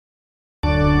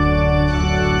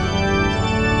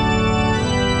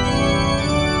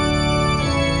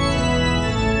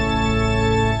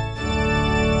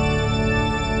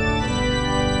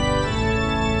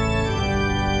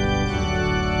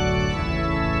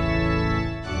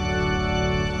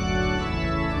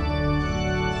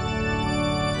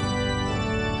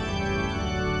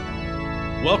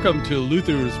Welcome to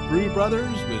Luther's Brew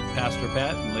Brothers with Pastor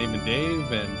Pat and Layman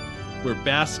Dave, and we're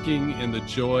basking in the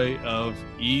joy of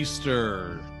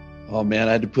Easter. Oh man,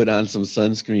 I had to put on some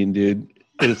sunscreen, dude.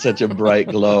 It's such a bright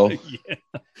glow. Yeah.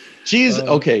 Jesus,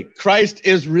 okay, Christ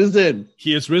is risen.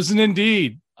 He is risen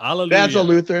indeed. Hallelujah. That's a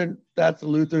Lutheran. That's a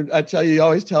Lutheran. I tell you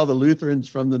always tell the Lutherans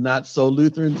from the not so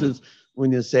Lutherans is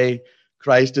when you say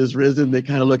Christ is risen, they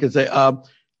kind of look and say,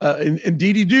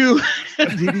 indeed he do.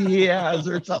 Indeed he has,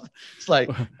 or something. It's like,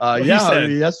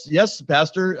 yes,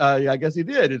 Pastor. I guess he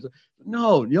did. It's,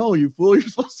 no, you fool. You're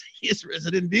supposed to say he is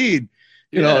risen indeed.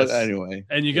 You know, anyway.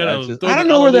 And you gotta I don't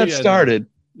know where that started.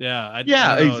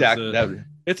 Exactly.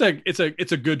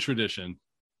 It's a good tradition.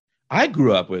 I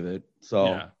grew up with it.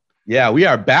 So yeah, we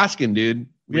are basking, dude.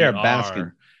 We are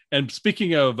basking. And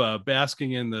speaking of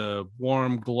basking in the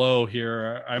warm glow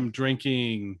here, I'm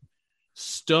drinking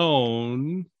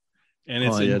Stone, and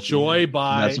it's Enjoy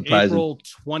by April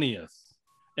 20th,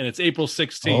 and it's April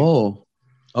 16th. Oh,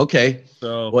 okay.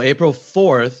 Well, April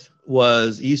 4th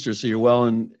was Easter, so you're well.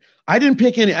 And I didn't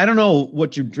pick any. I don't know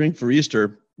what you drink for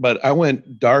Easter, but I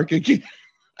went dark again.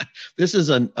 This is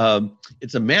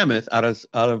it's a Mammoth out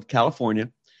of California.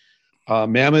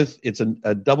 Mammoth. It's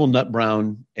a double nut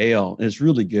brown ale, and it's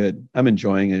really good. I'm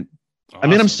enjoying it. Awesome. I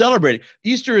mean, I'm celebrating.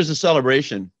 Easter is a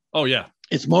celebration. Oh yeah.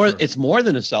 It's more. Sure. It's more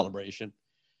than a celebration.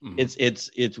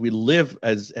 Mm-hmm. We live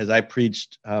as I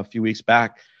preached a few weeks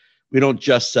back. We don't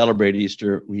just celebrate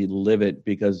Easter; we live it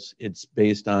because it's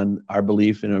based on our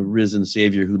belief in a risen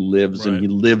Savior who lives and He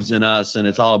lives in us, and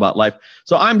it's all about life.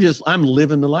 So I'm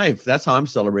living the life. That's how I'm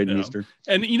celebrating Easter,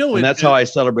 and that's how I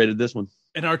celebrated this one.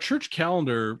 In our church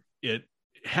calendar,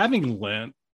 having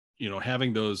Lent,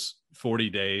 having those 40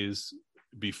 days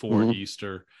before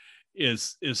Easter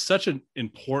is such an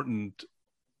important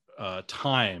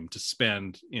time to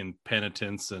spend in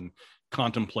penitence and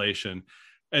contemplation,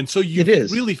 and so you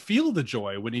really feel the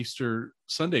joy when Easter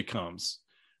Sunday comes.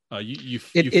 You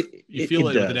feel it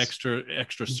with an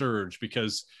extra surge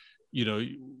because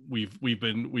we've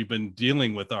been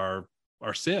dealing with our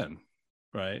sin,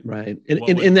 right?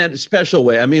 In that special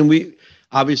way. I mean, we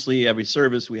obviously every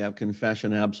service we have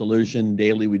confession, absolution.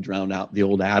 Daily we drown out the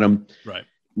old Adam. Right.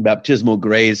 Baptismal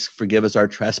grace, forgive us our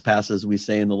trespasses, we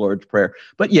say in the Lord's Prayer.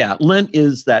 But yeah, Lent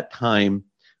is that time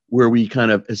where we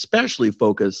kind of especially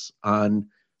focus on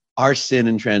our sin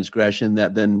and transgression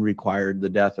that then required the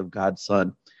death of God's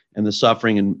Son and the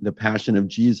suffering and the passion of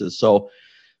Jesus. So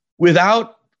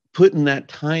without putting that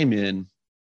time in,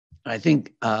 I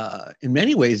think in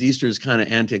many ways Easter is kind of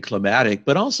anticlimactic,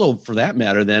 but also for that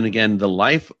matter, then again, the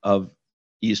life of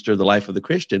Easter, the life of the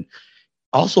Christian,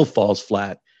 also falls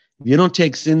flat. If you don't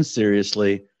take sin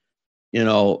seriously,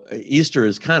 Easter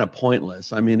is kind of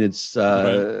pointless. I mean, it's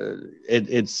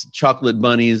chocolate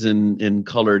bunnies and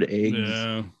colored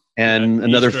eggs and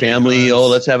another Easter family.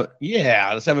 Ignorance.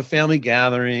 Let's have a family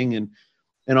gathering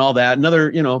and all that.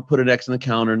 Another, put an X on the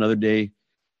calendar, another day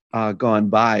gone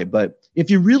by. But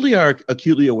if you really are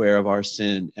acutely aware of our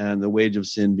sin and the wage of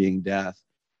sin being death,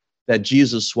 that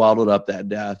Jesus swallowed up that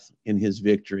death in His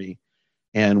victory.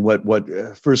 And what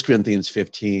 1 Corinthians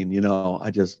 15,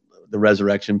 the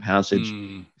resurrection passage,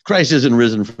 if Christ isn't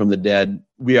risen from the dead,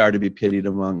 we are to be pitied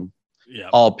among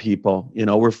all people.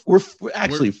 We're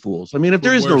actually fools. I mean, if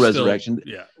there is no resurrection,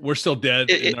 we're still dead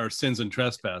in our sins and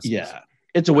trespasses. Yeah,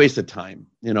 it's a waste of time,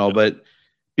 but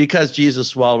because Jesus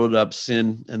swallowed up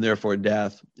sin and therefore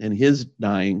death, in His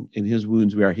dying, in His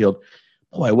wounds, we are healed.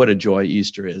 Boy, what a joy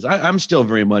Easter is. I'm still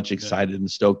very much excited and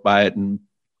stoked by it. And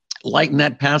lighting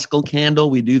that Paschal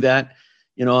candle, we do that,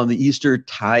 on the Easter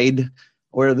tide,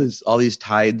 where there's all these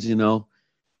tides, sounds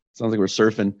like we're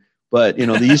surfing, but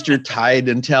the Easter tide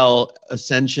until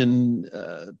Ascension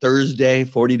Thursday,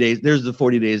 40 days. There's the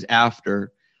 40 days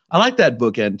after. I like that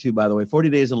bookend too, by the way. 40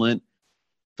 days of Lent,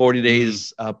 40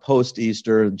 days post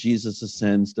Easter, Jesus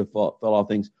ascends to fill all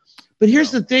things. But here's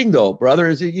the thing, though, brother,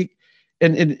 is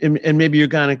and maybe you're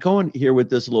kind of going here with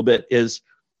this a little bit, is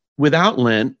without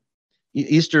Lent,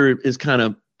 Easter is kind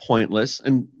of pointless,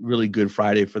 and really Good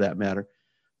Friday for that matter.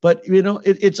 But,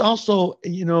 it's also,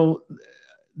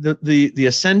 the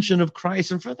ascension of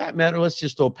Christ. And for that matter, let's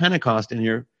just throw Pentecost in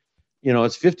here.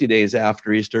 It's 50 days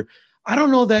after Easter. I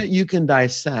don't know that you can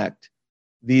dissect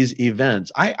these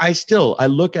events. I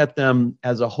look at them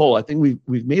as a whole. I think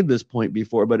we've made this point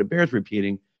before, but it bears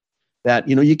repeating that,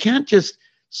 you can't just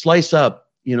slice up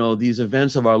these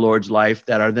events of our Lord's life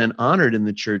that are then honored in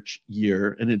the church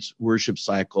year and its worship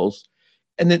cycles.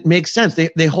 And it makes sense.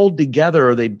 They hold together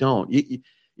or they don't.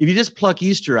 If you just pluck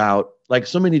Easter out, like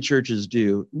so many churches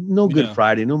do, no Good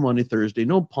Friday, no Monday, Thursday,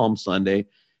 no Palm Sunday,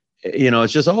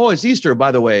 It's just, oh, it's Easter,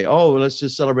 by the way. Oh, let's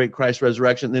just celebrate Christ's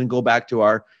resurrection, and then go back to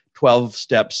our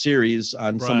 12-step series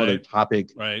on some other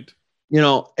topic. Right.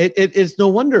 It's no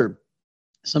wonder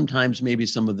sometimes maybe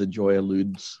some of the joy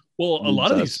eludes. Well, a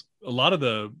lot of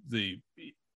the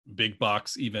big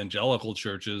box evangelical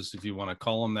churches, if you want to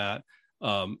call them that,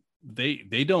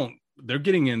 they're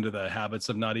getting into the habits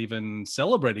of not even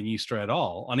celebrating Easter at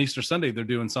all. On Easter Sunday, they're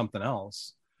doing something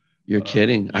else. You're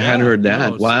kidding. I hadn't heard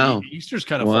that. Wow. So Easter's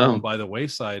kind of fallen by the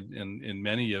wayside in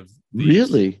many of these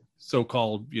really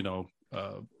so-called,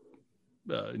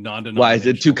 non-denominational. Why, is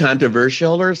it too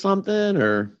controversial or something?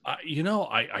 Or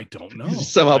I don't know.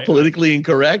 Somehow politically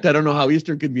incorrect. I don't know how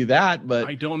Easter could be that, but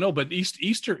I don't know. But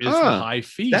Easter is the high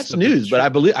feast. That's news, but I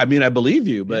believe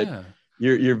you. But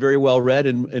you're very well read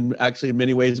and actually in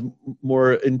many ways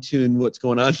more in tune what's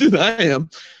going on than I am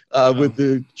with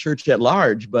the church at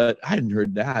large. But I hadn't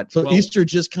heard that. So Easter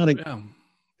just kind of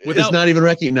it's not even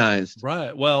recognized,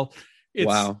 right? Well,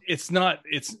 it's not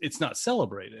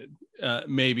celebrated.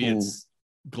 Maybe it's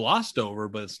glossed over,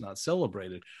 but it's not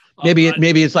celebrated.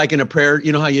 Maybe it's like in a prayer.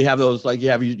 You know how you have those, like you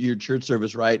have your church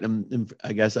service, right? And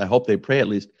I guess I hope they pray at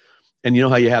least. And you know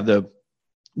how you have the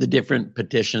different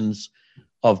petitions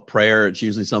of prayer. It's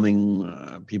usually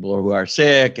something people who are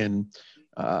sick and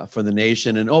for the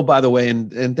nation. And oh, by the way,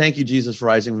 and thank you, Jesus, for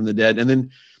rising from the dead. And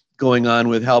then going on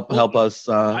with help us,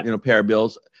 pay our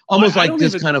bills. Almost like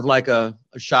this kind of like a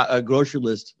grocery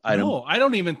list item. No, I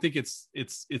don't even think it's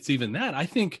even that. I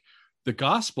think the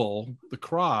gospel, the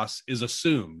cross, is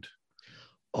assumed.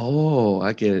 Oh,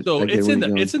 I get it. So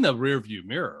it's in the rear view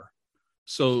mirror.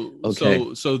 So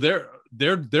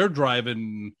they're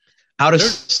driving out of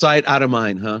sight, out of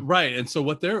mind, huh? Right. And so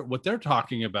what they're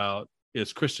talking about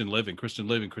is Christian living,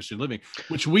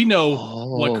 which we know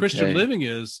what Christian living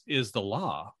is the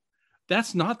law.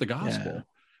 That's not the gospel.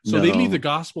 Yeah. So they leave the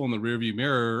gospel in the rearview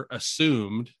mirror,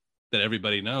 assumed that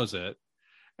everybody knows it,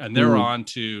 and they're on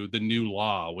to the new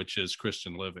law, which is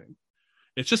Christian living.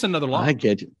 It's just another law. I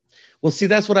get you. Well, see,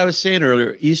 that's what I was saying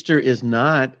earlier. Easter is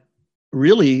not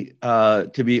really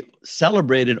to be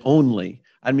celebrated only.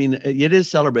 I mean, it is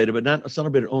celebrated, but not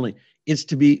celebrated only. It's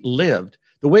to be lived.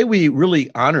 The way we really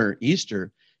honor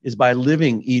Easter is by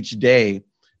living each day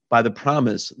by the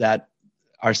promise that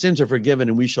our sins are forgiven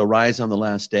and we shall rise on the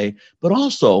last day, but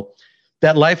also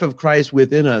that life of Christ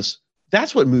within us.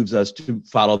 That's what moves us to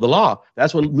follow the law.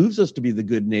 That's what moves us to be the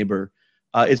good neighbor.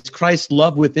 It's Christ's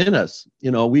love within us.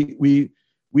 We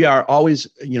are always,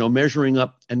 measuring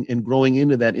up and growing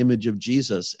into that image of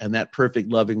Jesus, and that perfect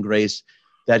love and grace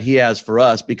that he has for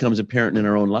us becomes apparent in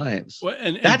our own lives. Well,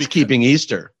 and that's keeping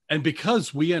Easter. And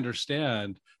because we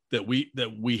understand that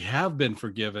we have been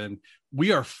forgiven,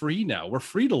 we are free now. We're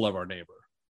free to love our neighbor.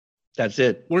 That's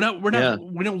it. We don't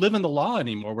live in the law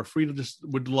anymore. We're free to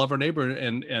would love our neighbor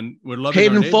and we're loving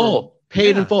paid our in neighbor. Full.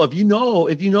 Paid in full. If you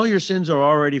know your sins are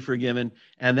already forgiven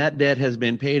and that debt has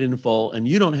been paid in full and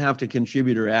you don't have to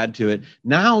contribute or add to it,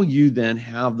 now you then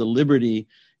have the liberty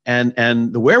and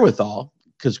the wherewithal,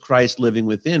 because Christ living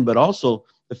within, but also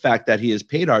the fact that he has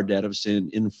paid our debt of sin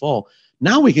in full.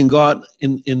 Now we can go out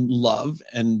in love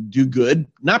and do good,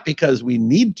 not because we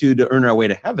need to earn our way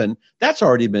to heaven. That's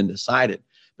already been decided.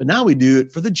 But now we do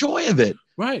it for the joy of it.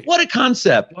 Right. What a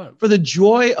concept. What? For the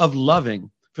joy of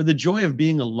loving, for the joy of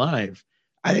being alive.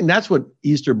 I think that's what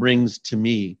Easter brings to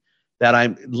me,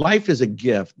 that life is a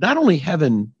gift, not only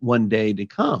heaven one day to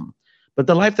come, but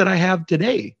the life that I have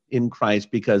today in Christ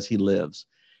because he lives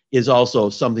is also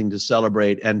something to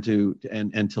celebrate and to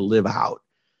live out.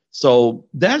 So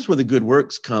that's where the good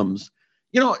works comes.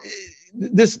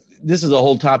 This is a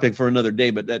whole topic for another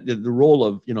day, but that the role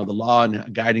of, the law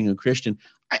and guiding a Christian,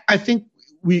 I think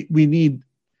we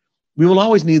will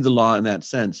always need the law in that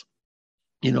sense.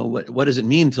 What does it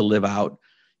mean to live out,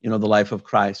 the life of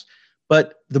Christ?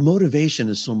 But the motivation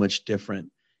is so much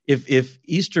different. If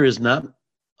Easter is not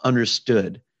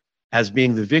understood as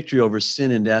being the victory over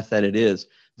sin and death that it is,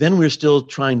 then we're still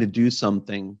trying to do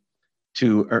something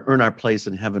to earn our place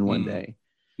in heaven one day.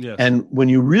 Yes. And when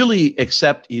you really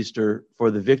accept Easter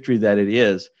for the victory that it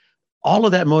is, all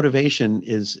of that motivation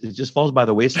it just falls by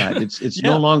the wayside. It's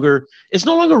no longer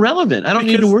relevant. I don't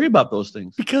need to worry about those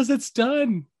things because it's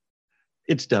done.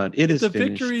 It's done. It is the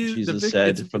finished. Victory. Jesus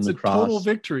said from the cross. Total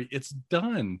victory. It's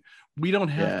done. We don't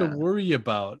have to worry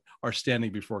about our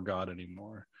standing before God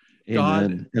anymore. Amen.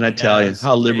 God, and I tell you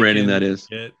how liberating that is.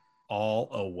 It all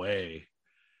away.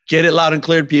 Get it loud and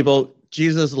clear, people.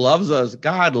 Jesus loves us.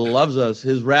 God loves us.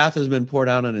 His wrath has been poured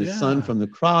out on his son from the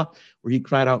cross, where he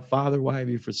cried out, "Father, why have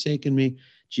you forsaken me?"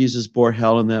 Jesus bore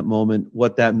hell in that moment.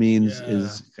 What that means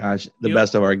is, gosh, the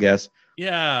best of our guess.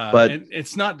 Yeah, but and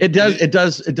it's not. It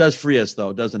does free us,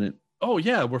 though, doesn't it? Oh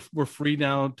yeah, we're free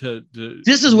now to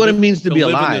this is what it means to be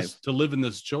alive, to live in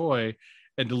this joy,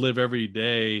 and to live every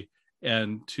day,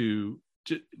 and to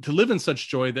live in such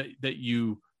joy that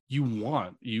you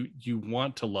want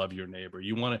to love your neighbor.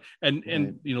 You want to,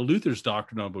 and Luther's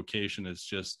doctrine on vocation is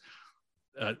just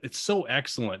it's so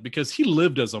excellent, because he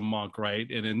lived as a monk, right?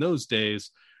 And in those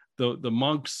days, the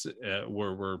monks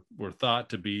were thought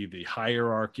to be the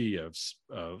hierarchy of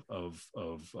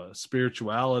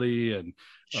spirituality and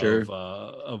sure.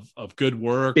 of good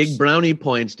works. Big brownie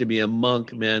points to be a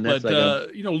monk, man. That's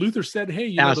but Luther said,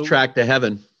 hey, fast track to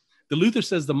heaven. The Luther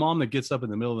says the mom that gets up in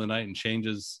the middle of the night and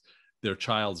changes their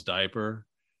child's diaper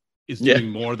is doing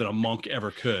more than a monk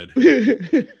ever could.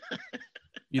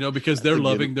 Because they're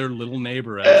loving their little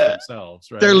neighbor as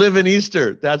themselves, right? They're living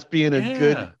Easter. That's being a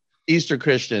good Easter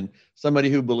Christian, somebody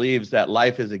who believes that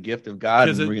life is a gift of God,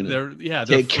 and we're going to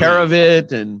take care of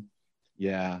it. And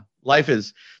life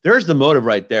is, there's the motive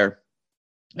right there.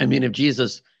 I mean, if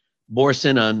Jesus bore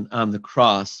sin on the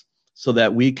cross so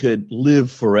that we could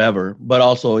live forever, but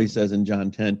also he says in John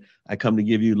 10, I come to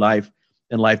give you life,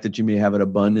 and life that you may have it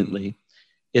abundantly.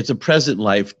 It's a present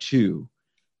life too,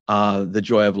 the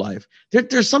joy of life.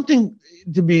 There's something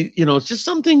to be, it's just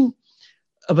something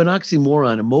of an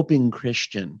oxymoron, a moping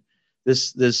Christian.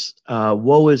 This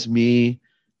woe is me,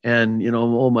 and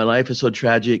my life is so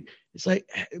tragic. It's like,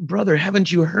 brother,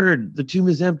 haven't you heard? The tomb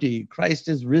is empty. Christ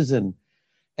is risen.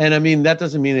 And I mean, that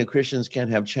doesn't mean that Christians can't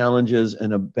have challenges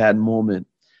and a bad moment,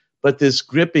 but this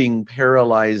gripping,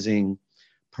 paralyzing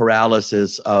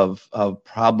paralysis of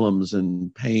problems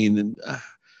and pain, and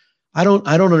I don't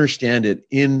understand it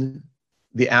in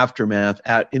the aftermath,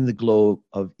 in the glow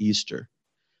of Easter,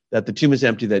 that the tomb is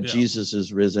empty, that Jesus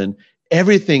is risen.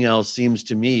 Everything else seems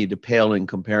to me to pale in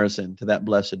comparison to that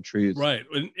blessed truth. Right.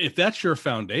 And if that's your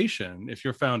foundation, if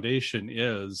your foundation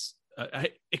is,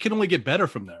 it can only get better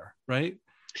from there, right?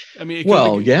 I mean,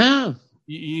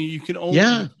 you can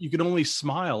only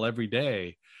smile every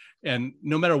day, and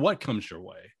no matter what comes your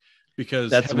way, because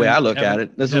that's the way I look at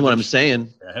it. This is what I'm saying.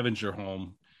 Heaven's your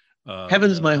home.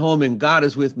 Heaven's my home, and God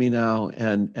is with me now,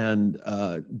 and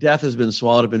death has been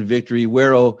swallowed up in victory.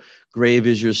 Where, oh grave,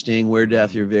 is your sting? Where,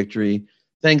 death, your victory?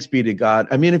 Thanks be to God.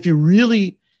 I mean, if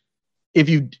you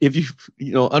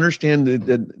understand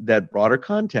that broader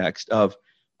context of,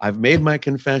 I've made my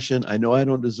confession, I know I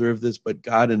don't deserve this, but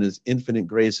God in his infinite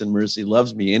grace and mercy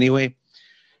loves me anyway,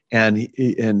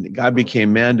 and God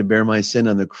became man to bear my sin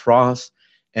on the cross.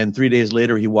 And 3 days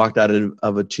later, he walked out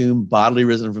of a tomb, bodily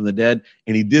risen from the dead.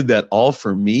 And he did that all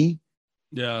for me.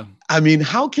 Yeah. I mean,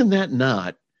 how can that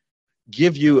not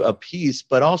give you a peace,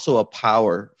 but also a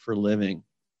power for living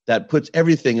that puts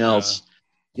everything else,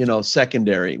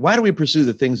 secondary? Why do we pursue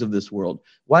the things of this world?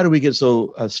 Why do we get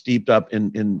so steeped up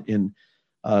in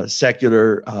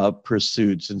secular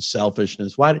pursuits and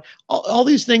selfishness? Why all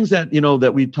these things that,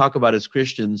 that we talk about as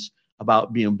Christians,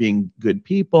 about being good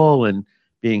people and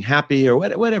being happy or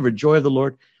whatever, joy of the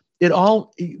Lord,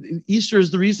 Easter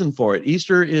is the reason for it.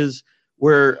 Easter is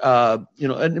where,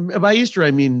 and by Easter,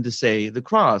 I mean to say the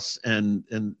cross, and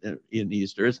in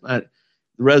Easter, it's not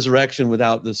the resurrection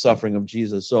without the suffering of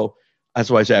Jesus. So that's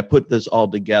why I say I put this all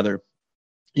together,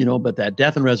 but that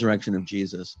death and resurrection of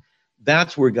Jesus,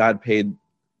 that's where God paid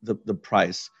the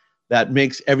price. That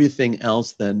makes everything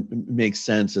else then make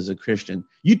sense as a Christian.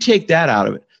 You take that out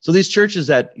of it. So these churches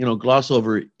that, gloss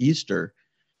over Easter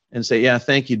and say, yeah,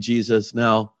 thank you, Jesus.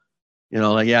 Now,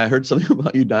 I heard something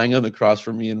about you dying on the cross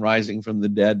for me and rising from the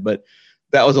dead, but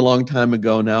that was a long time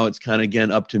ago. Now it's kind of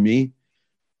again up to me.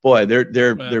 Boy,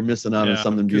 they're missing out on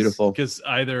something beautiful. Because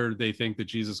either they think that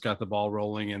Jesus got the ball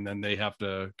rolling and then they have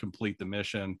to complete the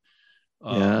mission.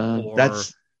 Or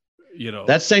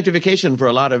that's sanctification for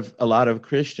a lot of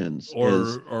Christians.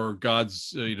 Or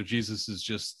God's, Jesus is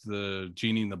just the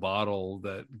genie in the bottle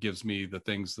that gives me the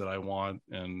things that I want,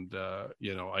 and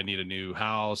I need a new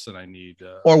house, and I need.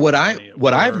 Or what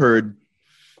I've heard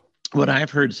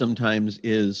sometimes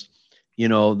is,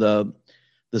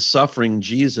 the suffering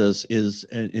Jesus is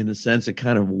in a sense a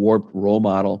kind of warped role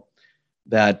model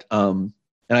that, and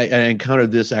I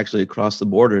encountered this actually across the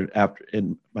border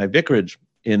in my vicarage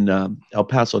in El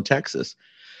Paso, Texas,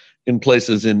 in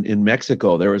places in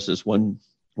Mexico. There was this one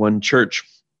church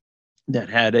that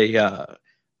had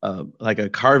like a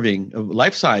carving, a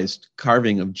life-sized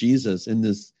carving of Jesus in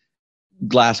this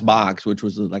glass box, which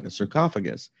was like a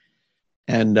sarcophagus.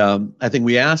 And I think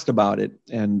we asked about it,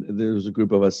 and there was a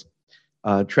group of us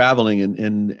traveling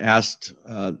and asked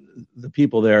the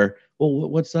people there, well,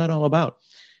 what's that all about?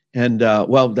 And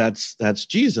well, that's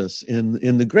Jesus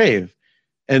in the grave.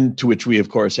 And to which we, of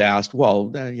course, asked,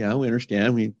 well, yeah, we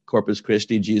understand. We Corpus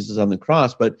Christi, Jesus on the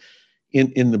cross. But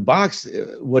in the box,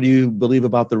 what do you believe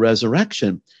about the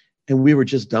resurrection? And we were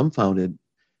just dumbfounded.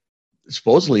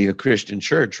 Supposedly a Christian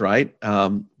church, right?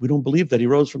 We don't believe that he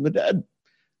rose from the dead.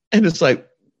 And it's like,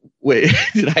 wait,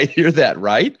 did I hear that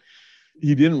right?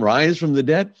 He didn't rise from the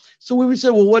dead. So we would say,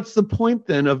 well, what's the point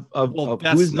then of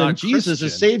who is then Jesus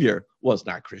as Savior? Well, it's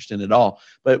not Christian at all.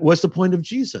 But what's the point of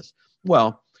Jesus?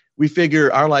 Well, we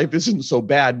figure our life isn't so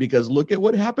bad because look at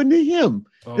what happened to him.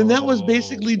 And that was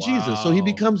basically Jesus. So he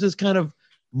becomes this kind of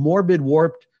morbid,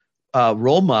 warped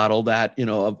role model that,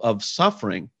 of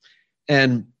suffering.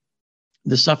 And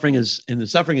the suffering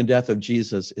and death of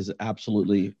Jesus is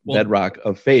absolutely bedrock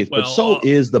of faith. But so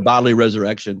is the bodily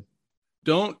resurrection.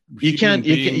 You can't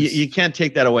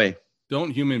take that away. Don't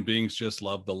human beings just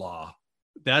love the law?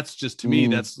 That's just, to me,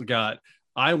 that's God.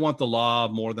 I want the law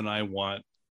more than I want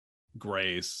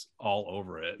grace all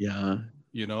over it. Yeah.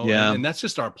 And that's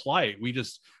just our plight.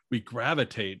 We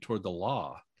gravitate toward the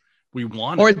law. We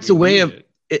want it. Or it's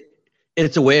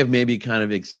a way of maybe kind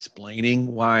of explaining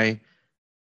why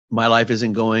my life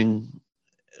isn't going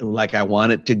like I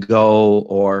want it to go,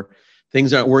 or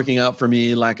things aren't working out for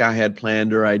me like I had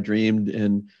planned or I dreamed.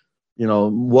 And,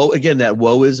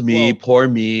 woe is me, poor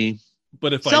me.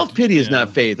 But if self-pity is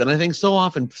not faith. And I think so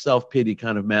often self-pity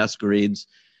kind of masquerades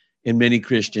in many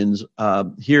Christians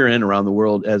here and around the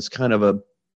world as kind of a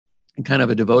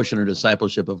devotion or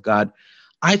discipleship of God.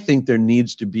 I think there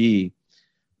needs to be,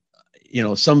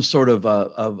 some sort of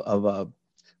a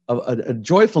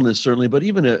joyfulness, certainly, but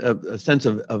even a sense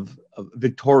of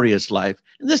victorious life.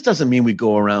 And this doesn't mean we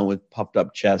go around with puffed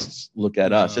up chests, look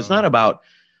at us. It's not about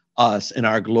us and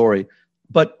our glory.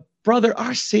 But brother,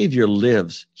 our Savior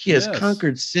lives. He has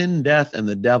conquered sin, death, and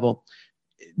the devil.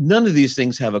 None of these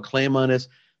things have a claim on us.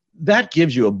 That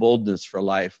gives you a boldness for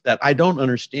life that I don't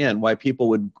understand why people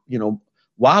would,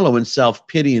 wallow in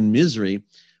self-pity and misery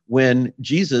when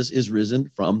Jesus is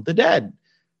risen from the dead.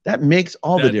 That makes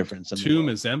all the difference. That tomb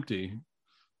is empty.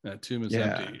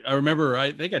 I remember,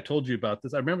 I think I told you about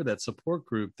this. I remember that support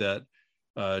group that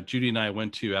Judy and I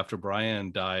went to after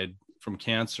Brian died from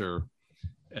cancer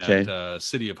at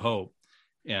City of Hope.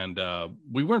 And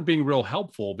we weren't being real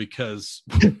helpful because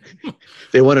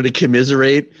they wanted to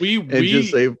commiserate. We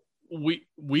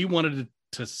wanted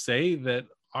to say that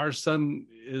our son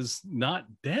is not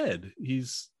dead.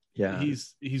 He's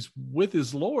with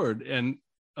his Lord. And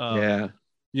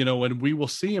and we will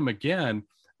see him again.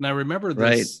 And I remember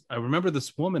this. Right. I remember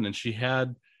this woman, and she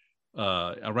had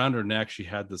around her neck, she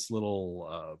had this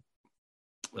little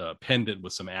pendant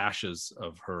with some ashes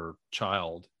of her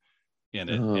child in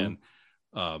it,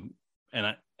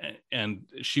 and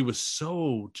she was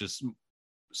so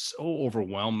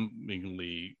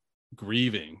overwhelmingly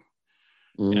grieving,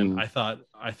 and I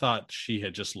thought she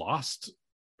had just lost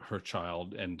her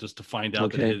child, and just to find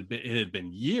out that it had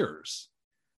been years.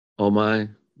 Oh my.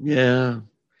 Yeah.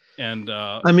 And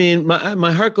I mean,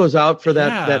 my heart goes out for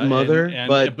that mother,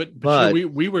 but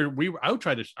we were I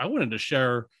wanted to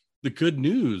share the good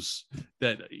news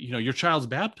that your child's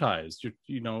baptized,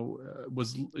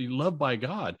 was loved by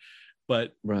God,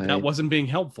 but that wasn't being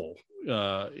helpful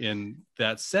in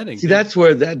that setting. See, that's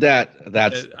where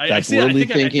that's worldly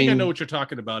thinking. I think I know what you're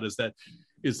talking about. Is that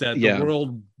the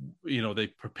world, they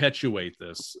perpetuate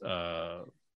this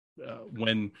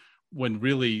when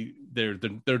really they're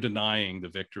denying the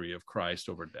victory of Christ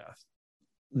over death.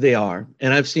 They are.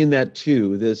 And I've seen that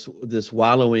too, this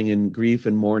wallowing in grief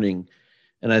and mourning.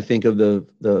 And I think of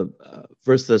the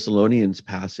First Thessalonians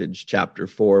passage, chapter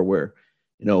 4, where,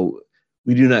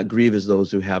 we do not grieve as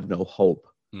those who have no hope.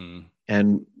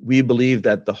 And we believe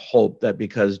that the hope that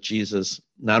because Jesus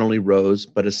not only rose,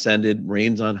 but ascended,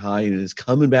 reigns on high, and is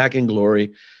coming back in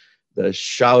glory, the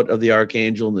shout of the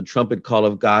archangel and the trumpet call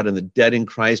of God, and the dead in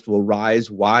Christ will rise.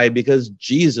 Why? Because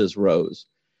Jesus rose.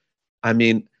 I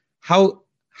mean, how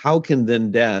can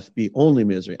then death be only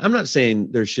misery? I'm not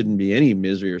saying there shouldn't be any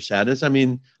misery or sadness. I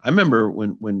mean, I remember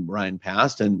when Brian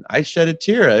passed, and I shed a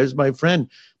tear. It was my friend,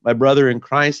 my brother in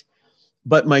Christ,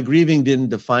 but my grieving didn't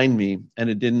define me, and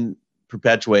it didn't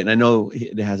perpetuate. And I know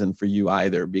it hasn't for you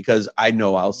either, because I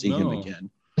know I'll see him again.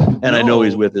 And I know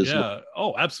he's with us. Yeah.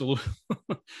 Oh, absolutely.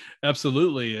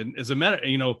 Absolutely. And as a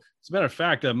matter of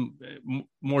fact, I'm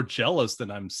more jealous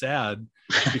than I'm sad,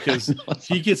 because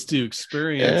he gets to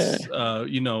experience,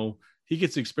 he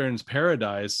gets to experience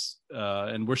paradise,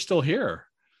 and we're still here.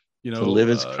 To live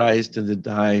is Christ and to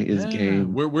die is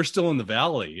gain. We're still in the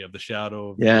valley of the shadow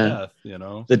of death,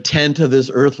 the tent of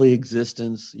this earthly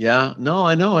existence. Yeah, no,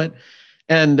 I know it.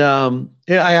 And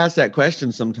yeah, I ask that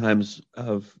question sometimes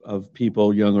of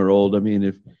people, young or old. I mean,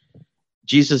 if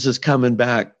Jesus is coming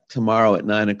back tomorrow at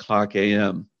 9:00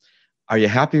 a.m., are you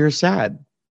happy or sad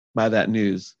by that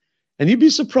news? And you'd be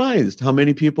surprised how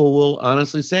many people will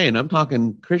honestly say, and I'm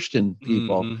talking Christian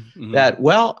people, that,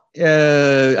 well,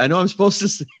 I know I'm supposed to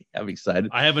say I'm excited.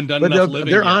 I haven't done but enough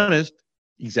living they're yet. honest.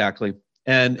 Exactly.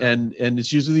 And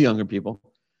it's usually the younger people.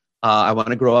 I want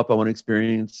to grow up. I want to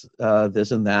experience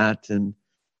this and that. And,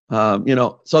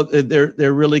 so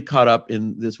they're really caught up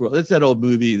in this world. It's that old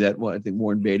movie that I think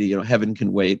Warren Beatty, Heaven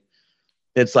Can Wait.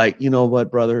 It's like, you know what,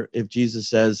 brother, if Jesus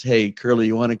says, hey, Curly,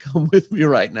 you want to come with me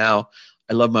right now?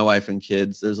 I love my wife and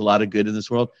kids. There's a lot of good in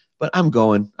this world, but I'm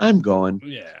going.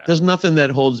 Yeah. There's nothing that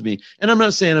holds me. And I'm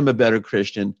not saying I'm a better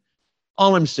Christian.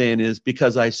 All I'm saying is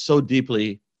because I so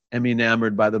deeply am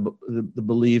enamored by the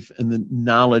belief and the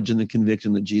knowledge and the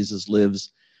conviction that Jesus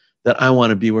lives, that I want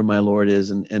to be where my Lord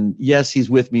is. And yes, he's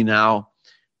with me now,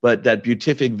 but that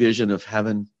beatific vision of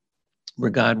heaven where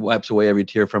God wipes away every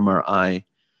tear from our eye,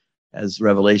 as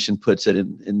Revelation puts it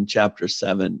in chapter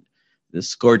 7, the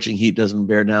scorching heat doesn't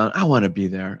bear down. I want to be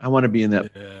there. I want to be in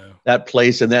that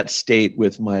place and that state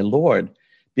with my Lord,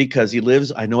 because he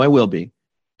lives. I know I will be.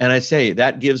 And I say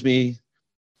that gives me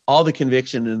all the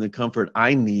conviction and the comfort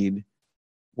I need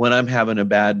when I'm having a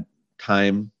bad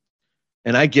time.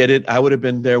 And I get it. I would have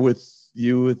been there with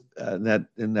you in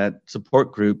that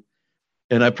support group,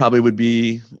 and I probably would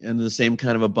be in the same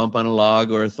kind of a bump on a log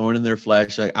or a thorn in their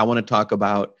flesh. I want to talk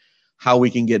about how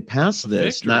we can get past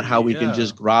this, victory, not how we can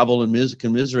just grovel and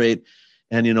commiserate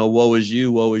and, woe is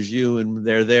you, and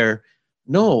they're there.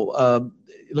 No,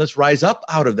 let's rise up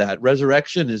out of that.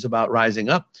 Resurrection is about rising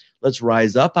up. Let's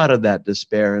rise up out of that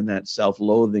despair and that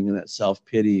self-loathing and that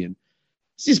self-pity. And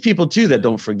it's these people too that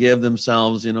don't forgive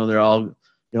themselves. They're all,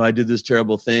 I did this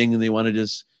terrible thing, and they want to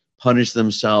just punish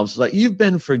themselves. Like, you've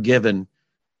been forgiven.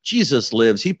 Jesus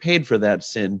lives. He paid for that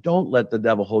sin. Don't let the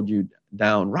devil hold you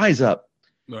down. Rise up.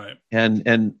 Right.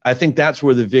 And I think that's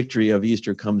where the victory of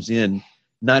Easter comes in,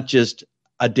 not just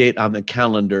a date on the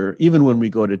calendar, even when we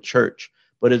go to church,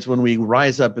 but it's when we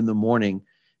rise up in the morning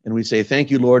and we say,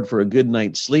 thank you, Lord, for a good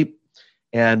night's sleep,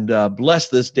 and bless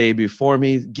this day before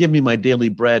me. Give me my daily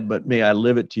bread, but may I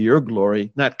live it to your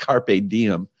glory, not carpe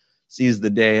diem, seize the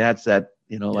day. That's that,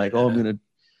 like, I'm going to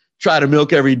try to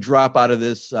milk every drop out of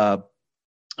this life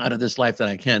that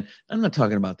I can. I'm not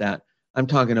talking about that. I'm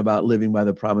talking about living by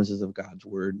the promises of God's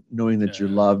word, knowing that you're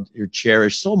loved, you're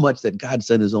cherished so much that God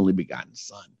sent his only begotten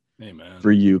son. Amen.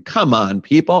 For you. Come on,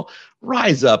 people,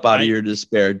 rise up out of your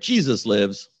despair. Jesus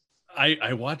lives.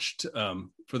 I watched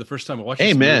for the first time. I watched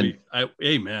Amen. This movie.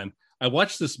 Amen. I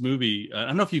watched this movie. I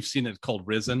don't know if you've seen it, called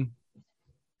Risen.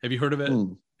 Have you heard of it?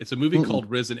 It's a movie called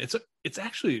Risen. It's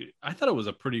actually, I thought it was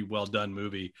a pretty well done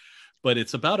movie, but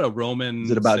it's about a Roman.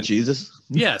 Is it about Jesus?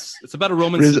 Yes, it's about a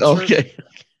Roman. Okay.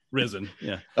 Risen.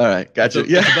 Yeah. All right. Gotcha.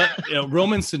 It's about a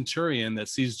Roman centurion that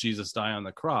sees Jesus die on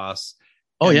the cross.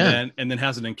 And then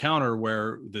has an encounter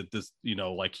where this,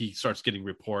 like, he starts getting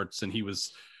reports, and he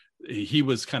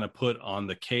was kind of put on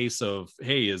the case of,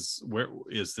 hey, is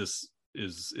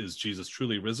Jesus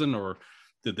truly risen, or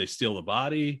did they steal the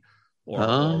body,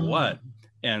 or what?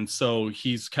 And so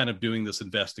he's kind of doing this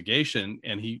investigation,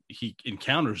 and he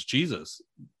encounters Jesus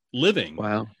living.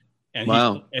 Wow.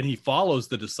 And he follows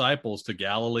the disciples to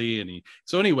Galilee,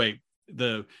 so anyway,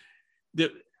 the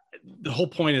whole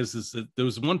point is that there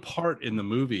was one part in the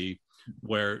movie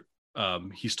where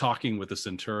he's talking with the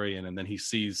centurion, and then he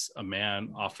sees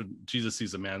Jesus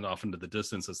sees a man off into the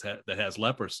distance that has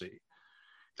leprosy.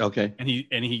 Okay. And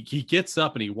he gets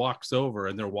up and he walks over,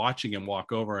 and they're watching him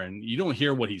walk over, and you don't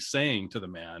hear what he's saying to the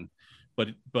man, but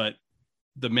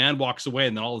the man walks away,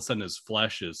 and then all of a sudden his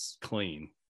flesh is clean.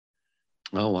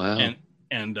 Oh, wow.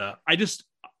 And I just,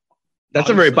 that's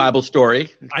a very Bible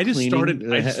story. I just started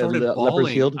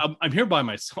bawling. I'm here by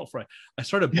myself, right? I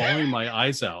started bawling my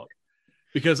eyes out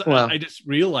because I just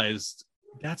realized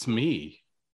that's me.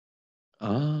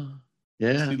 Yeah.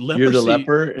 See, you're the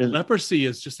leper. Leprosy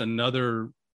is just another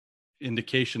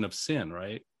indication of sin,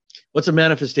 right? What's a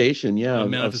manifestation? Yeah,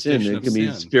 of sin. It can be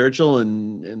spiritual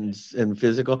and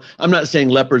physical. I'm not saying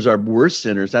lepers are worse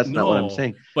sinners. That's not what I'm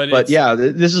saying. But yeah,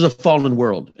 this is a fallen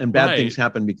world, and bad things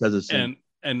happen because of sin.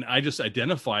 And I just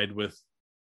identified with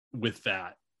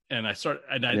that, and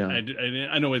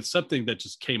I know it's something that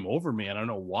just came over me, and I don't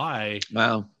know why.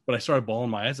 Wow! But I started bawling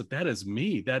my eyes. That is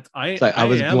me. I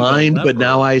was blind, but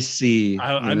now I see.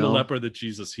 I'm the leper that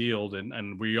Jesus healed,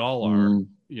 and we all are.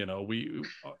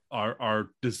 Our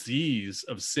disease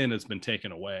of sin has been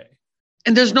taken away,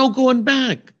 and there's no going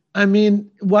back. I mean,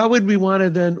 why would we want to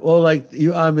then?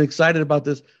 I'm excited about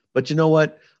this, but you know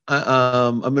what?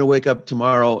 I'm going to wake up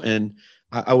tomorrow and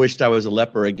I wished I was a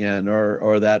leper again,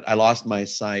 or that I lost my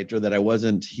sight, or that I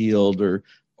wasn't healed, or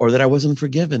that I wasn't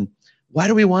forgiven. Why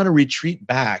do we want to retreat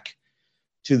back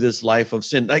to this life of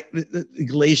sin? Like the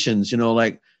Galatians,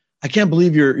 like, I can't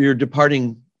believe you're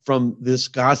departing from this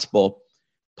gospel,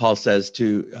 Paul says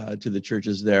to the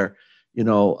churches there,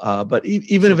 but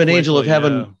even So if an angel of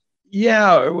heaven,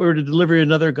 were to deliver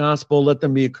another gospel, let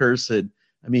them be accursed. I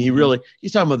mean,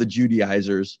 he's talking about the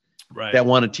Judaizers, right, that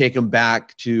want to take them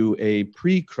back to a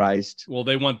pre-Christ. Well,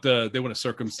 they want to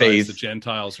circumcise faith. The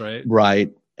Gentiles, right?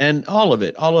 Right. And all of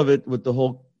it with the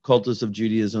whole cultus of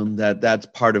Judaism, that's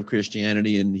part of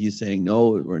Christianity. And he's saying, no,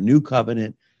 we're a new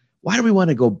covenant. Why do we want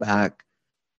to go back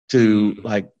to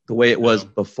like the way it was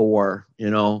before,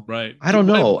 Right. I don't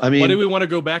know. Why do we want to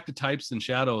go back to types and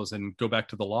shadows and go back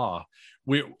to the law?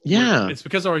 It's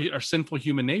because our sinful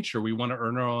human nature. We want to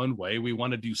earn our own way. We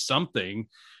want to do something.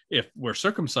 If we're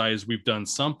circumcised, we've done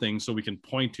something so we can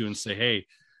point to and say, hey,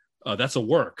 that's a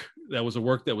work. That was a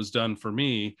work that was done for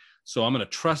me. So I'm going to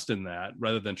trust in that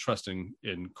rather than trusting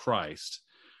in Christ.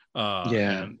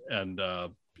 And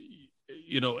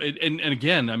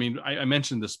again, I mean, I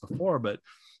mentioned this before, but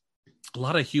a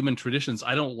lot of human traditions,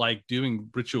 I don't like doing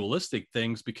ritualistic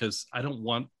things because I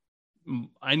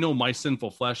know my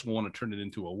sinful flesh will want to turn it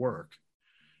into a work.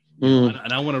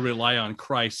 And I want to rely on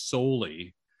Christ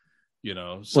solely,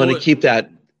 want to keep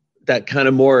that kind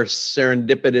of more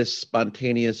serendipitous,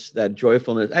 spontaneous, that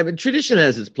joyfulness. I mean, tradition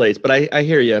has its place, but I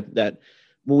hear you that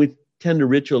when we tend to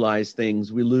ritualize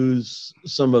things, we lose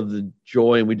some of the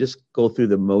joy and we just go through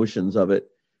the motions of it,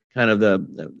 kind of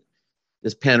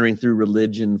this pandering through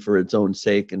religion for its own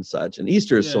sake and such. And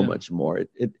Easter is so much more.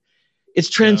 It's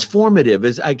transformative.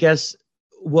 Is I guess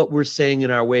what we're saying in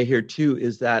our way here too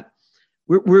is that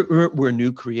we're a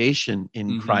new creation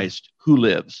in Christ who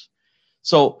lives.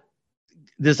 So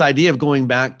this idea of going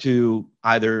back to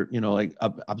either, like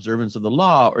observance of the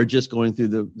law or just going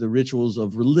through the rituals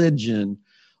of religion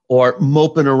or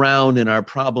moping around in our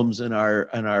problems and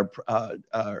our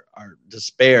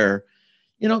despair,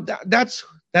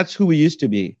 that's who we used to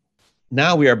be.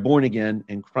 Now we are born again,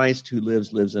 and Christ who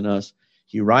lives in us.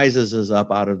 He rises us up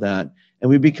out of that, and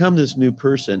we become this new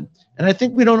person. And I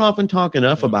think we don't often talk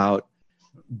enough about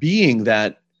being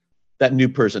that new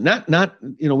person. Not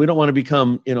we don't want to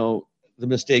become, the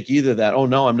mistake either that, oh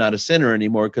no, I'm not a sinner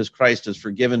anymore because Christ has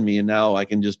forgiven me and now I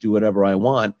can just do whatever I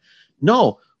want.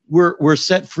 No, we're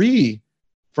set free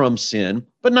from sin,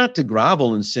 but not to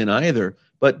grovel in sin either,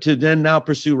 but to then now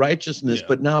pursue righteousness,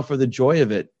 but now for the joy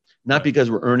of it, not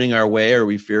because we're earning our way or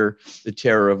we fear the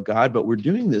terror of God, but we're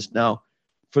doing this now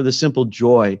for the simple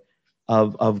joy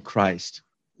of Christ.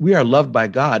 We are loved by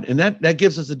God, and that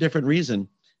gives us a different reason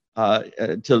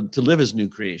to live as new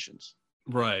creations.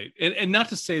 Right. And not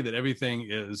to say that everything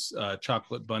is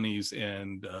chocolate bunnies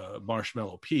and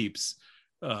marshmallow peeps.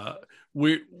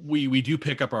 We do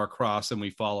pick up our cross and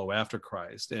we follow after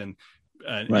Christ. And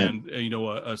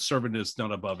a servant is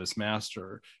not above his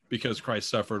master. Because Christ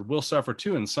suffered, we'll suffer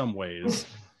too in some ways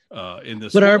in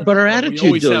this world. But our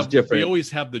attitude is different. We always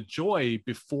have the joy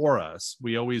before us.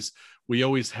 We always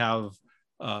have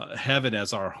heaven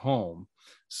as our home.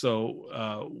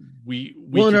 So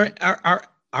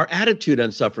our attitude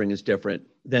on suffering is different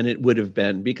than it would have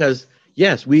been, because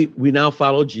yes, we now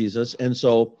follow Jesus. And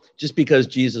so just because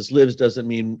Jesus lives doesn't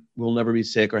mean we'll never be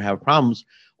sick or have problems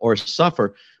or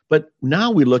suffer. But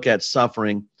now we look at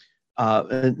suffering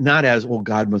not as, well,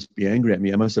 God must be angry at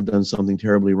me. I must have done something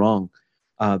terribly wrong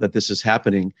that this is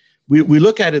happening. We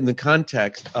look at it in the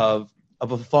context of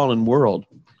a fallen world,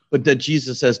 but that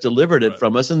Jesus has delivered it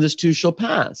from us, and this too shall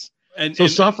pass. And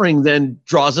suffering then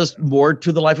draws us more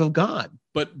to the life of God.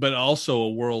 But also a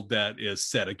world that is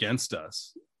set against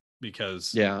us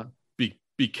because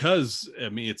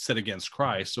it's set against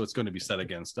Christ, so it's going to be set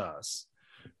against us.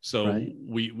 So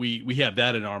we have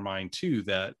that in our mind too,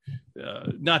 that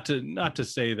not to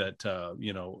say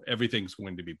that everything's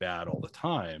going to be bad all the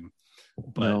time,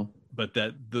 but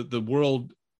that the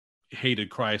world hated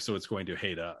Christ, so it's going to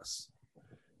hate us.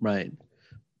 Right.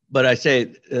 But I say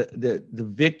the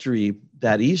victory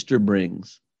that Easter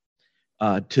brings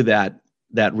to that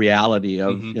reality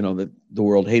of that the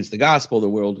world hates the gospel, the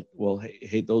world will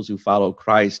hate those who follow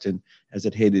Christ, and as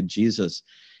it hated Jesus,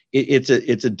 it's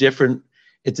a different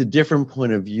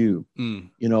point of view.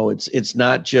 It's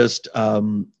not just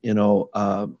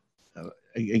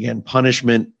again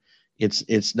punishment.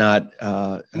 It's not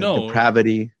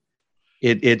depravity.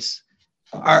 It's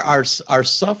our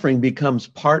suffering becomes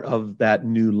part of that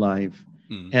new life,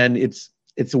 and it's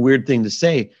a weird thing to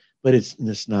say, but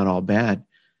it's not all bad.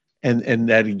 And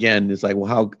that again is like,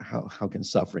 well, how can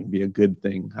suffering be a good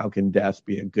thing? How can death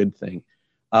be a good thing?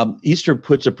 Easter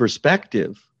puts a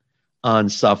perspective on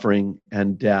suffering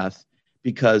and death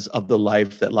because of the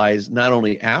life that lies not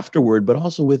only afterward but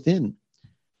also within.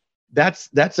 That's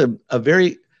a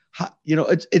very,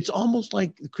 it's almost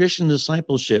like Christian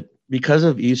discipleship because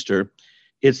of Easter.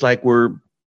 It's like we're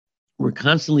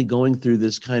constantly going through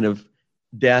this kind of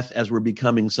death as we're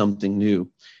becoming something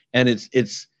new, and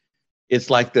it's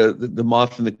like the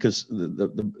moth in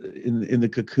the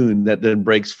cocoon that then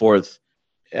breaks forth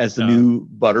as the new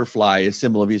butterfly, a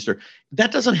symbol of Easter.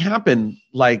 That doesn't happen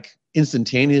like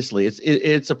instantaneously.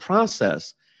 It's a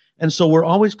process. And so we're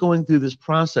always going through this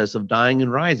process of dying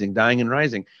and rising, dying and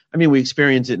rising. I mean, we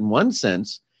experience it in one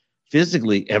sense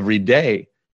physically every day.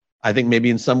 I think maybe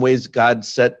in some ways God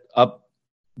set up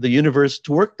the universe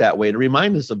to work that way, to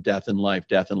remind us of death and life,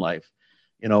 death and life.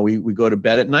 We go to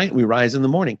bed at night, we rise in the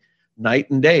morning,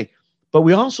 night and day. But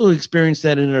we also experience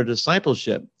that in our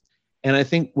discipleship. And I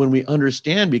think when we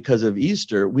understand because of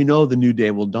Easter, we know the new day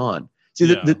will dawn.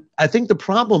 See, I think the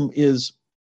problem is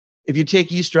if you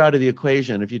take Easter out of the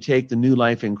equation, if you take the new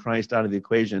life in Christ out of the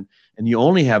equation, and you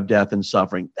only have death and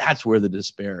suffering, that's where the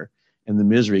despair and the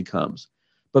misery comes.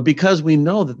 But because we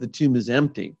know that the tomb is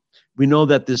empty, we know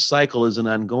that this cycle is an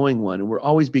ongoing one, and we're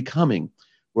always becoming.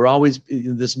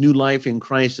 This new life in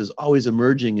Christ is always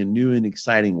emerging in new and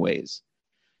exciting ways.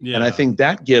 Yeah. And I think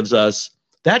that gives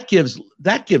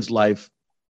life.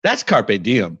 That's carpe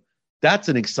diem. That's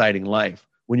an exciting life.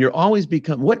 When you're always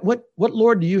what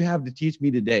Lord do you have to teach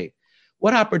me today?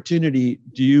 What opportunity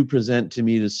do you present to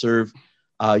me to serve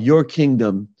your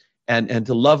kingdom and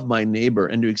to love my neighbor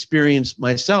and to experience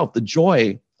myself, the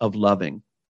joy of loving?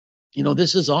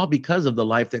 This is all because of the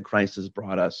life that Christ has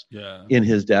brought us in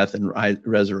his death and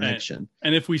resurrection.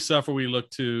 And if we suffer, we look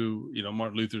to,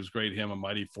 Martin Luther's great hymn, A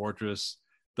Mighty Fortress,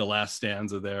 the last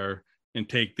stanza there, and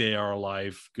take they our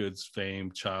life, goods,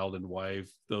 fame, child, and wife,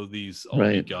 though these all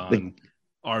be gone.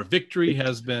 Our victory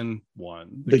has been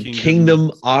won. The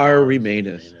kingdom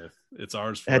remaineth. It's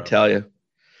ours forever. I tell you.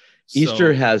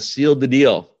 Easter has sealed the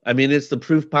deal. I mean, it's the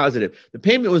proof positive. The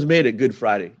payment was made at Good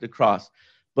Friday, the cross.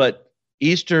 But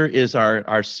Easter is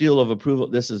our seal of approval.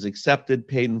 This is accepted,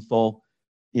 paid in full.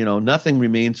 Nothing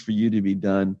remains for you to be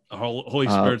done. The Holy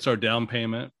Spirit's our down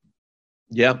payment.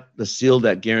 Yep, the seal,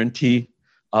 that guarantee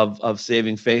of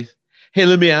saving faith. Hey,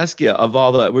 let me ask you, of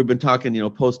all the, we've been talking,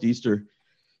 post-Easter,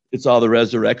 it's all the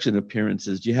resurrection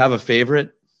appearances. Do you have a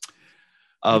favorite?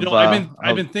 I've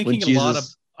been thinking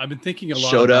a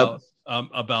lot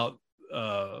about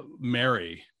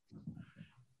Mary,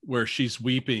 where she's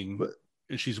weeping.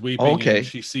 She's weeping. Okay. And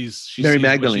she sees Mary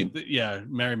Magdalene.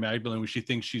 Mary Magdalene, when she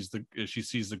thinks she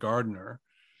sees the gardener.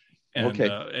 And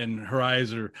and her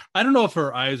eyes are, I don't know if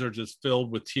her eyes are just filled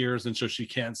with tears and so she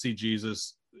can't see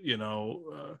Jesus,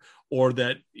 or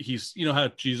that he's, how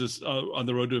Jesus on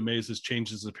the road to Emmaus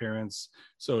changed his appearance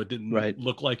so it didn't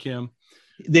look like him.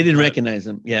 They didn't recognize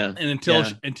him. Yeah.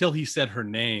 And until he said her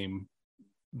name,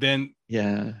 then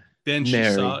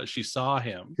she saw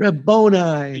him.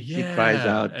 Rabboni, she cries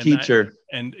out, teacher.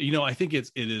 I think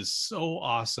it is so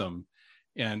awesome,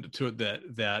 and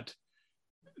that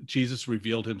Jesus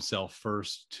revealed himself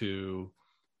first to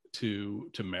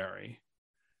Mary.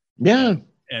 Yeah.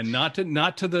 And not to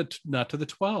the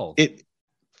 12.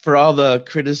 For all the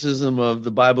criticism of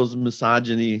the Bible's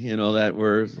misogyny, that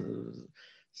we're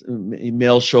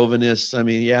male chauvinists. I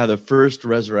mean, the first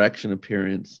resurrection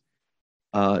appearance,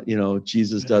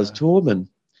 Jesus does to a woman.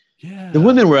 Yeah. The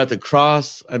women were at the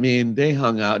cross. I mean, they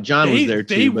hung out. John was there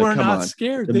too. They were not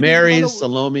scared. The Marys,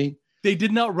 Salome. They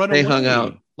did not run away. They hung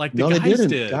out. Like the guys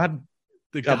did. God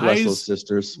bless those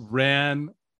sisters. Ran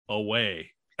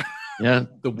away. Yeah,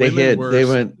 the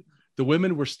women the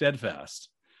women were steadfast.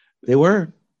 They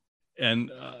were.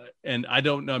 And I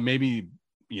don't know, maybe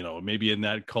in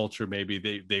that culture,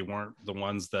 maybe they weren't the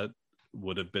ones that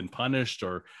would have been punished,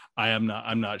 or I'm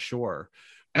not sure.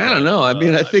 I don't know. I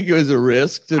mean, I think it was a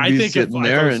risk to be sitting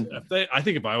there. I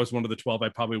think if I was one of the 12, I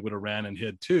probably would have ran and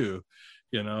hid too.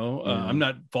 I'm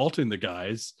not faulting the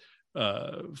guys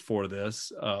for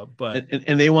this, but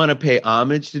and they want to pay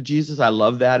homage to Jesus. I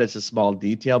love that. It's a small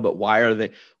detail, but why are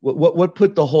they? What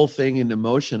put the whole thing into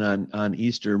motion on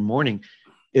Easter morning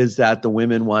is that the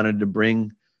women wanted to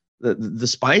bring the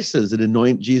spices and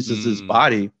anoint Jesus's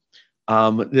body.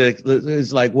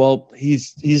 It's like, well,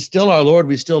 he's still our Lord.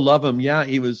 We still love him. Yeah,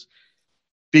 he was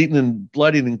beaten and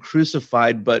bloodied and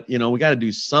crucified, but we got to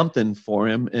do something for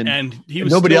him. And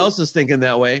nobody else is thinking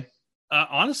that way.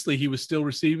 Honestly, he was still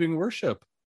receiving worship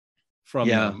from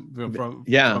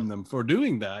them for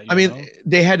doing that. I mean,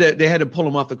 they had to pull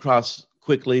him off the cross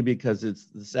quickly because it's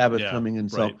the Sabbath Yeah, coming.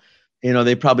 And right. so, you know,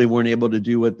 they probably weren't able to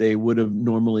do what they would have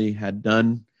normally had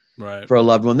done Right. for a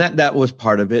loved one. That was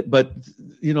part of it. But,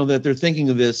 you know, that they're thinking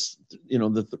of this, you know,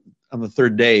 on the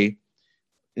third day,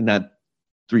 in that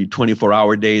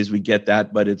 24-hour days, we get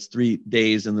that, but it's 3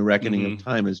 days in the reckoning of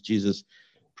time as Jesus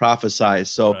prophesies.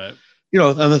 So, Right. you know,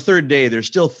 on the third day, they're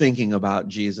still thinking about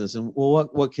Jesus and, well,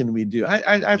 what can we do?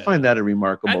 I find that a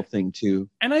remarkable thing too.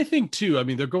 And I think too, I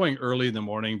mean, they're going early in the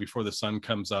morning before the sun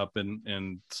comes up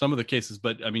and some of the cases,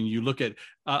 but I mean, you look at,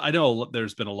 I know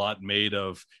there's been a lot made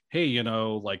of, hey, you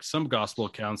know, like some gospel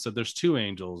accounts that there's 2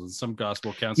 angels and some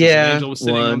gospel accounts that an angel was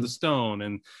sitting on the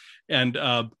stone.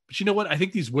 But you know what? I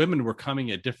think these women were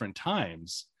coming at different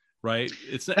times, right?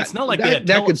 It's not like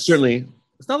that could certainly.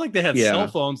 It's not like they had cell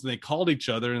phones and they called each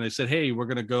other and they said, "Hey, we're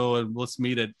going to go and let's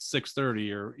meet at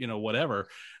 6:30 or, you know, whatever."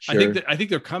 Sure. I think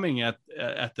they're coming at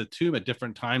the tomb at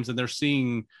different times and they're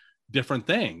seeing different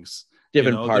things,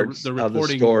 different parts of the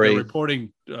story. They're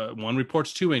reporting. One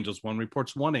reports 2 angels, one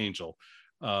reports 1 angel.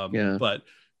 But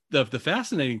the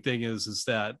fascinating thing is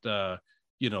that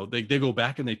you know, they go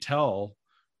back and they tell.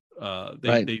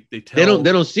 They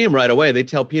don't see him right away. They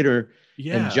tell Peter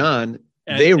and John.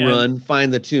 They run,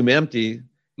 find the tomb empty.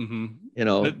 Mm-hmm. You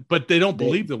know, but they don't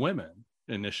believe the women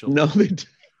initially. No,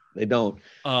 they don't.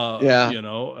 You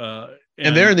know,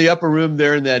 and they're in the upper room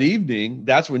there in that evening.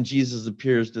 That's when Jesus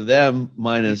appears to them,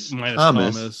 minus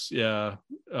Thomas. Yeah.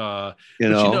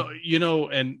 You know,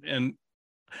 and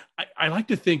I like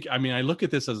to think. I mean, I look at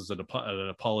this as an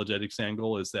apologetics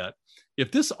angle. Is that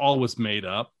if this all was made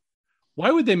up,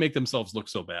 why would they make themselves look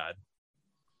so bad?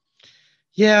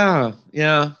 Yeah.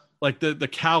 Like the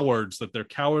cowards, that they're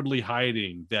cowardly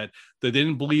hiding, that they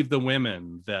didn't believe the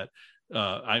women, that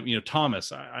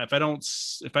Thomas, if I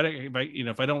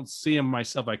don't see him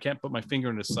myself, I can't put my finger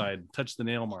in his side, touch the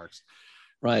nail marks.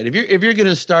 Right. If you're going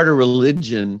to start a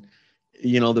religion,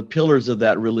 you know, the pillars of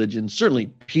that religion,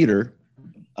 certainly Peter,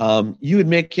 you would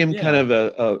make him kind of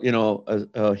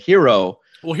a hero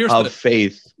of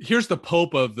faith. Here's the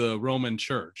Pope of the Roman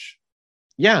Church.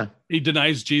 Yeah. He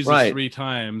denies Jesus 3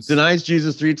 times. Denies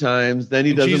Jesus 3 times. Then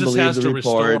he doesn't believe the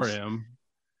reports. Restore him.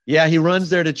 Yeah, he runs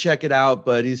there to check it out,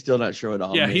 but he's still not sure at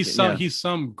all. Yeah, he's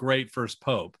some great first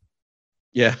pope.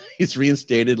 Yeah, he's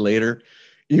reinstated later.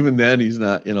 Even then, he's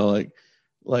not, you know,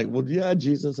 like, well, yeah,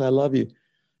 Jesus, I love you.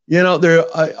 You know, there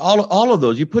all of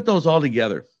those. You put those all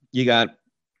together. You got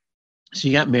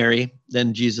Mary.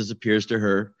 Then Jesus appears to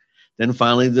her. Then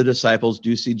finally, the disciples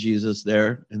do see Jesus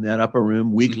there in that upper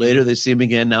room. Week later, they see him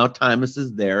again. Now Thomas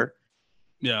is there.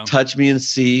 Yeah. Touch me and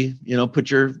see. You know,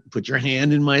 put your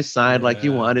hand in my side like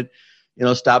you wanted. You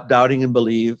know, stop doubting and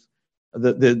believe.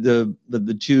 The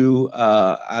 2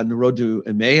 on the road to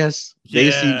Emmaus, they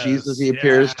see Jesus. He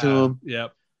appears to them.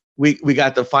 Yep. We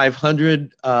got the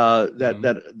 500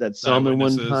 that saw him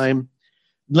one time.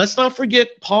 Let's not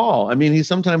forget Paul. I mean, he's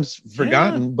sometimes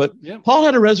forgotten, but Paul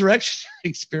had a resurrection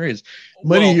experience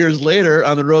many years later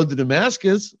on the road to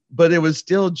Damascus, but it was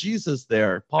still Jesus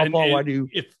there. Paul, why do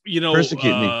you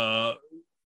persecute me?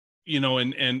 You know,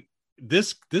 and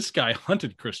this guy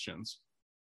hunted Christians.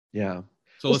 Yeah.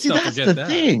 So let's not forget that.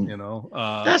 Thing. You know,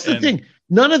 that's the thing.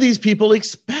 None of these people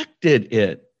expected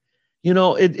it. You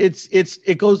know,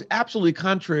 it goes absolutely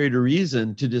contrary to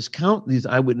reason to discount these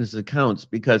eyewitness accounts,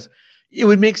 because it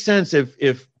would make sense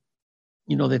if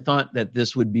you know, they thought that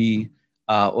this would be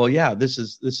this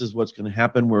is what's going to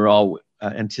happen. We're all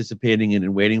anticipating it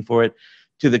and waiting for it.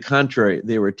 To the contrary,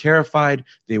 they were terrified.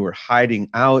 They were hiding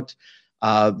out.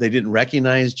 They didn't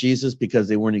recognize Jesus because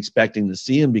they weren't expecting to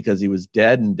see him, because he was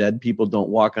dead, and dead people don't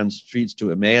walk on streets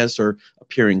to Emmaus or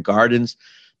appear in gardens.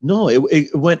 No,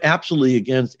 it went absolutely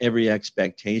against every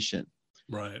expectation.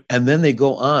 Right. And then they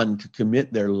go on to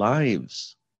commit their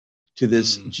lives to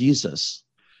this Jesus.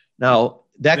 Now,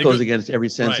 that goes against every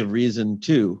sense of reason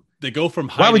too. They go from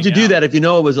hiding. Why would you do that if you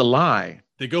know it was a lie?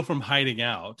 They go from hiding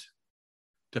out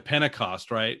to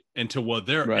Pentecost, right? And to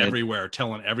they're everywhere,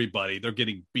 telling everybody. They're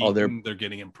getting beaten. They're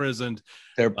getting imprisoned.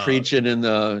 They're preaching in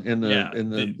the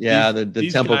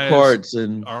temple courts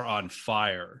and are on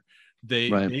fire.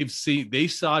 They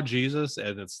saw Jesus,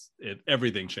 and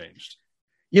everything changed.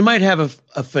 You might have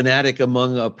a fanatic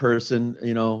among a person,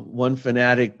 you know, one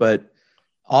fanatic, but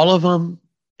all of them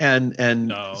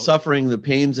and suffering the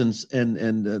pains and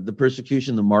the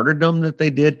persecution, the martyrdom that they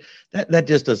did, that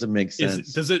just doesn't make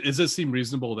sense. Does it seem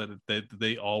reasonable that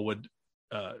they all would,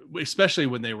 especially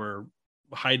when they were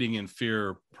hiding in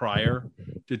fear prior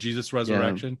to Jesus'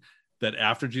 resurrection, that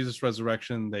after Jesus'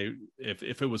 resurrection,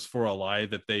 if it was for a lie,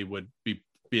 that they would be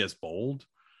as bold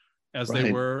as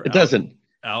they were? It doesn't.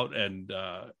 Out and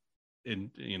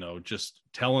you know, just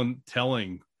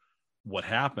telling what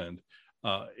happened.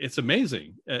 It's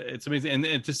amazing. It's amazing. And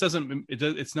it just doesn't,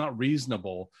 it's not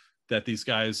reasonable that these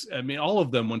guys, I mean, all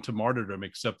of them went to martyrdom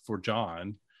except for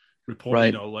John,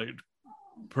 Right. like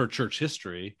per church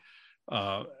history.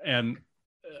 And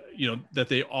that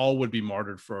they all would be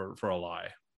martyred for a lie.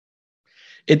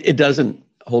 It doesn't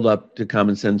hold up to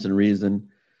common sense and reason.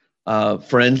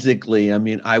 Forensically, I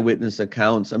mean, eyewitness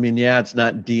accounts. I mean, yeah, it's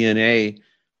not DNA,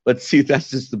 but see, that's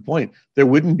just the point. There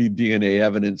wouldn't be DNA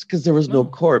evidence because there was no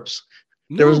corpse.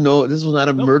 There was no. This was not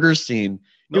a murder scene.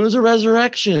 It was a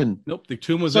resurrection. Nope, the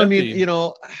tomb was empty. I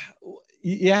mean,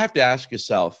 you have to ask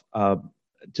yourself,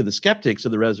 to the skeptics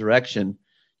of the resurrection,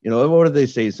 what do they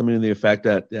say? Something to the effect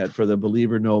that for the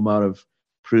believer, no amount of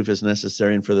proof is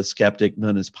necessary, and for the skeptic,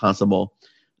 none is possible.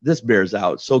 This bears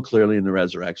out so clearly in the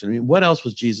resurrection. I mean, what else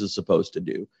was Jesus supposed to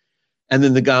do? And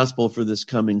then the gospel for this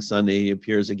coming Sunday, he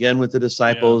appears again with the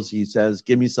disciples. Yeah. He says,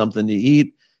 give me something to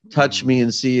eat, touch me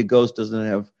and see. A ghost doesn't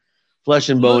have flesh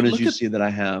and bone as you see that I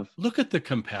have. Look at the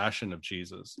compassion of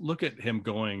Jesus. Look at him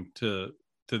going to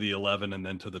the 11 and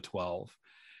then to the 12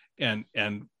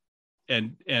 and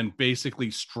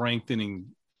basically strengthening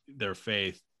their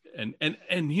faith and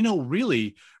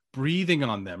really breathing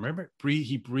on them. Remember,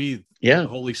 he breathed the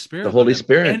Holy Spirit. The Holy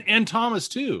Spirit. And Thomas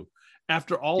too,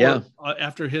 after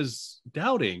after his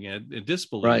doubting and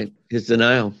disbelief. Right, his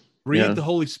denial. Breathed the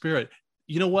Holy Spirit.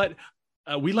 You know what?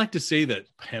 We like to say that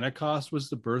Pentecost was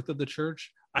the birth of the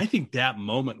church. I think that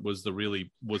moment was the real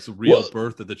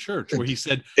birth of the church, where he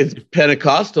said it's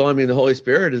Pentecostal. I mean, the Holy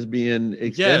Spirit is being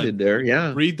extended there.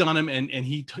 Yeah. Breathed on him. And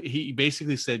he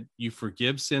basically said, you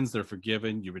forgive sins, they're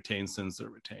forgiven. You retain sins, they're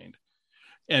retained.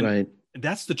 And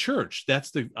that's the church.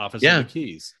 That's the office of the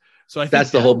keys. So I think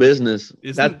that's the whole business.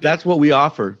 That's what we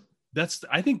offer.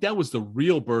 I think that was the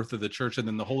real birth of the church. And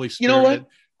then the Holy Spirit. You know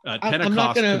what?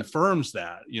 Pentecost confirms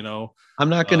that, I'm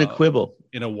not going to quibble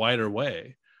in a wider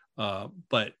way.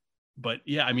 But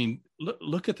yeah, I mean,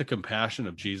 look at the compassion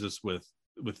of Jesus with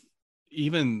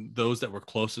even those that were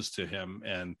closest to him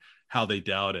and how they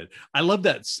doubted. I love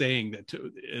that saying that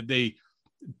they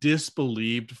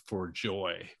disbelieved for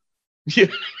joy. Yeah.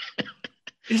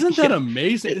 Isn't that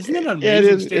amazing? Isn't that an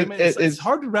amazing statement? It's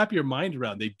hard to wrap your mind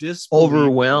around. They disbelieved.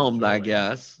 Overwhelmed, I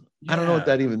guess. Yeah. I don't know what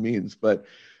that even means, but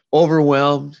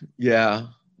overwhelmed. Yeah.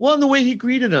 Well, and the way he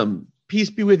greeted him, peace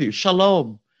be with you.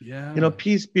 Shalom. Yeah.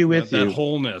 Peace be with you. That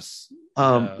wholeness.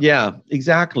 Yeah,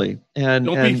 exactly. And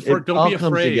it all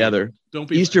comes together.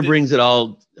 Easter brings it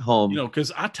all home.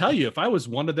 Because I tell you, if I was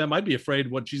one of them, I'd be afraid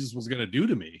what Jesus was going to do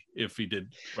to me if he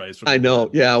did rise from the dead. I know.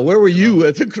 Yeah. Where were you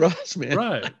at the cross, man?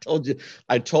 Right.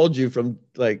 I told you from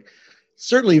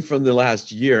certainly from the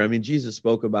last year. I mean, Jesus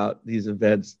spoke about these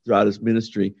events throughout his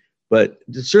ministry, but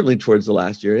certainly towards the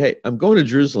last year. Hey, I'm going to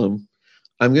Jerusalem.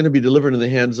 I'm going to be delivered in the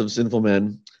hands of sinful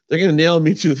men. They're going to nail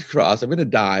me to the cross. I'm going to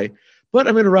die, but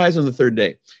I'm going to rise on the third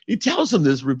day. He tells them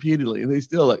this repeatedly, and they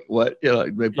still what?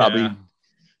 They probably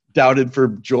doubted for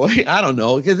joy. I don't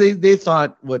know, because they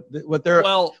thought what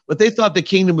they thought the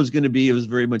kingdom was going to be. It was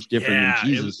very much different than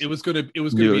Jesus. It was going to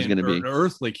be an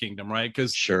earthly kingdom, right?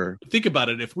 Because think about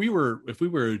it. If we were a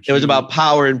Jew, it was about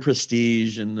power and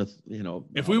prestige, and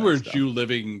if we were a Jew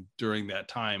living during that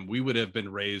time, we would have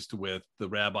been raised with the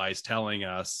rabbis telling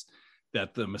us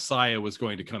that the Messiah was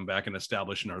going to come back and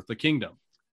establish an earthly kingdom.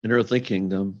 An earthly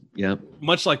kingdom, yeah.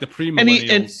 Much like the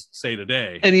premillennials say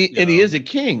today. And he is a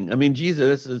king. I mean,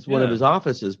 Jesus is one of his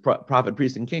offices, prophet,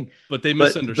 priest, and king. But they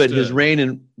misunderstood. But his reign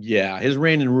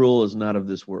and rule is not of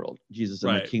this world. Jesus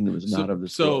and the kingdom is not of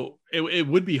this world. So it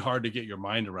would be hard to get your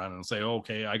mind around and say,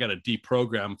 okay, I got to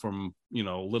deprogram from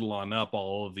little on up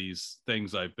all of these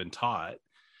things I've been taught.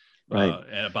 Right.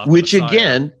 About which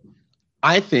again,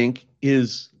 I think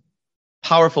is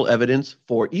powerful evidence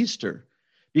for Easter.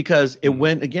 Because it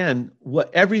went again,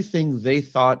 everything they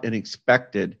thought and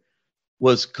expected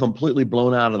was completely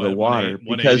blown out of the water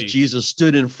because Jesus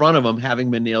stood in front of them,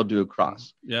 having been nailed to a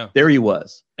cross. Yeah, there he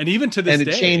was, and even to this day,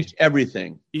 it changed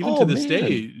everything. Even to this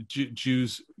day,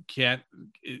 Jews can't.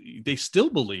 They still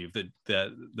believe that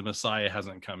the Messiah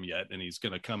hasn't come yet, and he's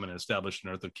going to come and establish an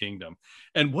earthly kingdom.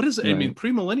 And what is? I mean,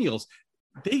 premillennials,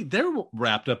 they're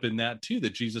wrapped up in that too.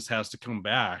 That Jesus has to come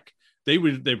back. They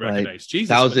recognize Jesus,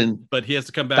 but he has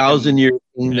to come back 1,000-year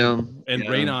kingdom and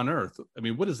reign on earth. I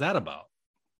mean, what is that about?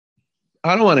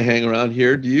 I don't want to hang around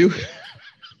here. Do you?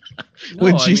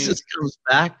 When Jesus comes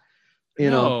back,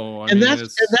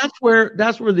 that's where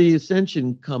the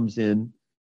ascension comes in.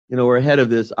 We're ahead of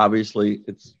this. Obviously,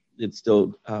 it's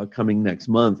still coming next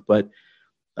month, but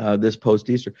this post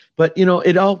Easter. But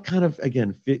it all kind of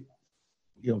again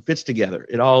fits together.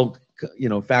 It all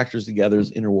factors together,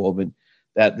 is interwoven.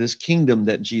 That this kingdom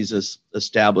that Jesus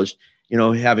established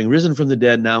having risen from the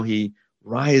dead, now he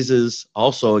rises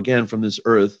also again from this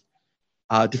earth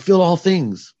to fill all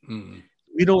things. Mm.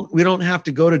 We don't have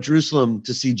to go to Jerusalem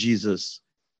to see Jesus.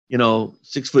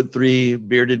 6'3",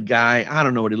 bearded guy. I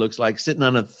don't know what he looks like, sitting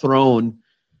on a throne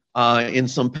in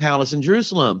some palace in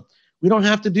Jerusalem. We don't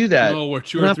have to do that. No, where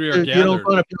 2 or 3 are gathered. You don't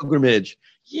go on a pilgrimage.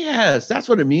 Yes, that's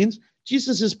what it means.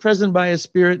 Jesus is present by his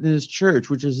Spirit in his church,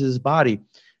 which is his body,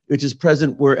 which is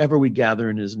present wherever we gather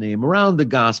in his name, around the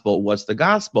gospel. What's the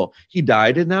gospel? He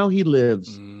died and now he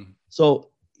lives. Mm. So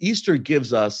Easter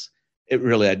gives us, it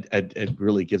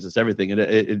really gives us everything.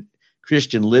 It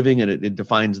Christian living, and it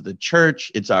defines the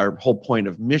church. It's our whole point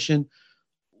of mission.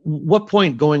 What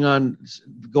point going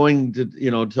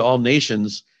to all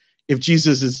nations if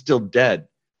Jesus is still dead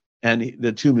and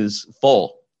the tomb is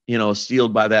full,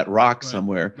 sealed by that rock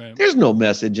somewhere? Right. There's no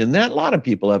message in that. A lot of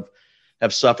people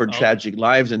have suffered tragic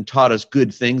lives and taught us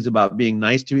good things about being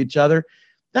nice to each other.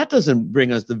 That doesn't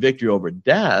bring us the victory over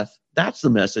death. That's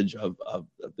the message of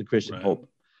the Christian hope.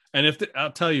 And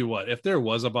I'll tell you what, if there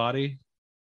was a body,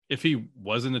 if he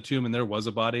was in the tomb and there was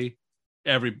a body,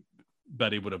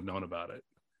 everybody would have known about it.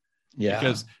 Yeah,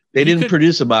 because they didn't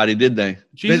produce a body, did they?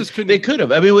 Jesus couldn't. They could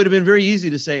have. I mean, it would have been very easy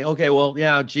to say, okay, well,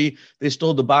 yeah, they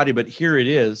stole the body, but here it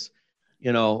is.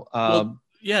 To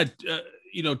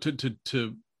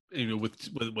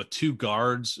with 2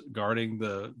 guards guarding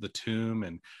the tomb,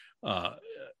 and the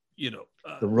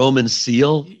Roman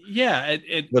seal. Yeah,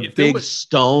 and the big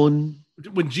stone.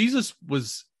 When Jesus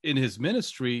was in his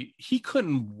ministry, he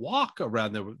couldn't walk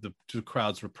around. The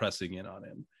crowds were pressing in on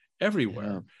him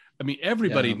everywhere. Yeah. I mean,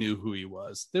 everybody knew who he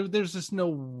was. There's just no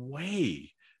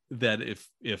way that if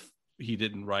he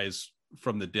didn't rise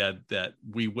from the dead, that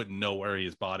we wouldn't know where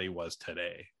his body was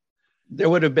today. There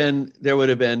would have been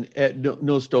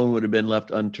no stone would have been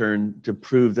left unturned to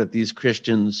prove that these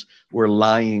Christians were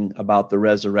lying about the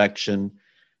resurrection.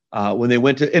 When they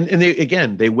went to,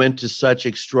 and they went to such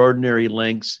extraordinary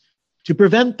lengths to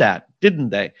prevent that, didn't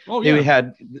they? Oh, yeah. They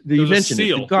had, you mentioned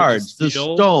it, the guards, the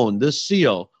stone, the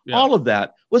seal, all of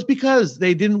that was because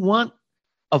they didn't want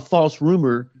a false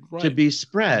rumor to be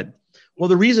spread. Well,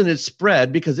 the reason it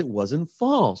spread because it wasn't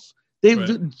false. They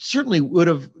certainly would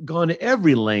have gone to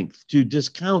every length to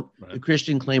discount the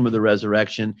Christian claim of the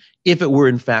resurrection if it were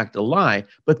in fact a lie,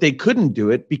 but they couldn't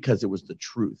do it because it was the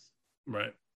truth.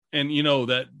 Right. And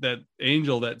that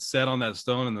angel that sat on that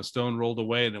stone and the stone rolled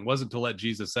away, and it wasn't to let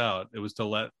Jesus out. It was to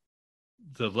let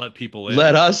people in.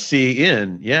 Let us see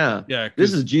in. Yeah. Yeah.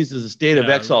 This is Jesus' state of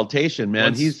exaltation,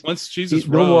 man. Once Jesus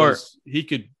rose, he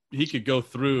could go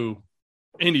through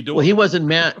any door. Well, he wasn't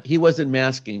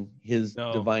masking his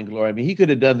divine glory. I mean, he could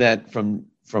have done that from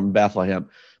Bethlehem,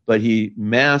 but he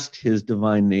masked his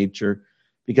divine nature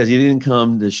because he didn't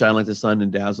come to shine like the sun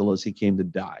and dazzle us. He came to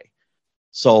die.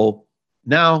 So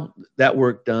now that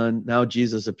work done, now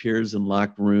Jesus appears in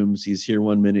locked rooms. He's here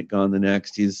one minute, gone the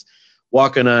next. He's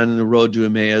walking on the road to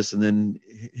Emmaus, and then,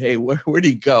 hey, where'd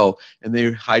he go? And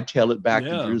they hightail it back to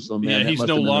Jerusalem. Man, he's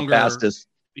no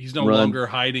longer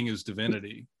hiding his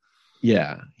divinity.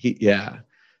 Yeah,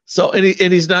 So, and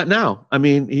he's not now. I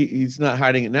mean, he's not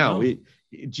hiding it now. No.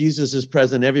 Jesus is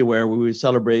present everywhere where we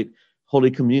celebrate Holy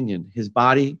Communion. His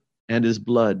body and his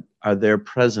blood are there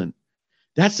present.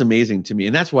 That's amazing to me.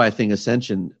 And that's why I think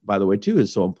Ascension, by the way, too,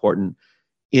 is so important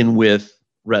with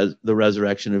the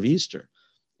resurrection of Easter,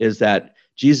 is that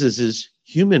Jesus's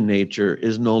human nature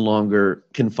is no longer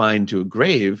confined to a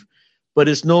grave, but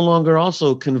it's no longer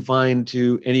also confined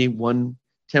to any one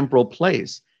temporal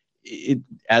place.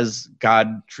 As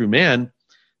God, true man,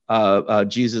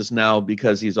 Jesus now,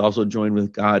 because he's also joined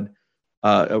with God,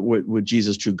 with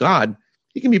Jesus, true God,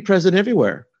 he can be present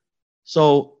everywhere.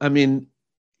 So, I mean,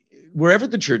 wherever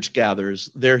the church gathers,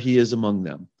 there he is among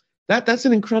them. That's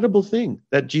an incredible thing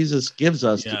that Jesus gives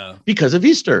us because of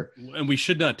Easter. And we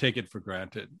should not take it for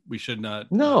granted. We should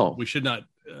not. No. We should not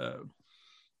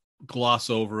gloss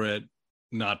over it,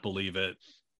 not believe it.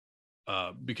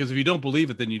 Because if you don't believe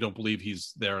it, then you don't believe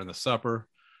he's there in the supper.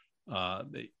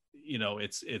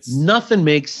 It's nothing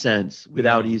makes sense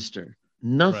without Easter.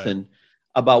 Nothing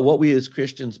about what we as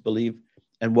Christians believe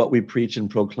and what we preach and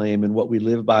proclaim and what we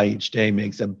live by each day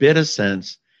makes a bit of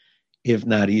sense if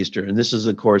not Easter. And this is,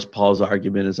 of course, Paul's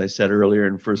argument, as I said earlier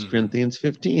in 1 Corinthians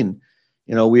 15.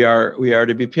 We are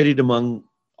to be pitied among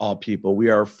all people. We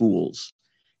are fools.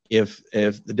 If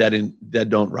the dead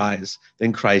don't rise,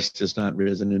 then Christ is not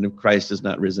risen. And if Christ is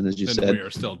not risen, as you said,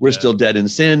 we're still dead in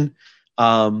sin.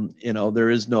 There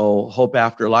is no hope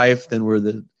after life. Then we're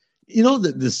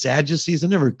the Sadducees. I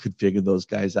never could figure those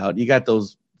guys out. You got the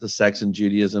sects in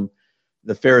Judaism.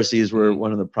 The Pharisees were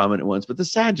one of the prominent ones, but the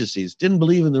Sadducees didn't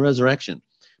believe in the resurrection.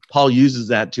 Paul uses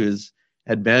that to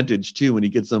advantage too when he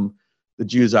gets the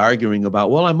Jews arguing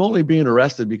about, well, I'm only being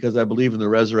arrested because I believe in the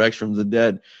resurrection from the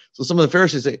dead. So some of the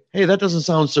Pharisees say, hey, that doesn't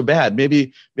sound so bad.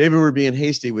 Maybe we're being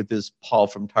hasty with this Paul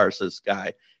from Tarsus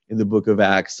guy in the book of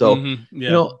Acts. So,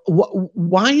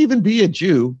 why even be a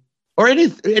Jew or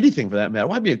anything for that matter?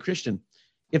 Why be a Christian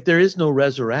if there is no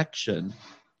resurrection,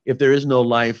 if there is no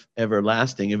life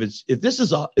everlasting? If this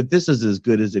is as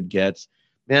good as it gets,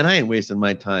 man, I ain't wasting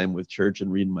my time with church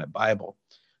and reading my Bible.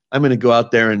 I'm going to go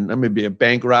out there and I'm going to be a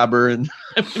bank robber, and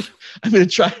I'm going to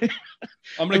try.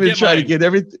 I'm going to try to get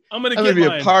everything. I'm going to be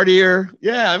a partier.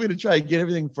 Yeah, I'm going to try to get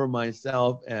everything for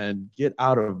myself and get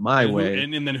out of my way.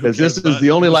 And then because this is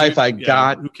the only life I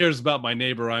got. Who cares about my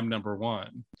neighbor? I'm number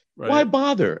one. Right? Why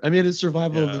bother? I mean, it's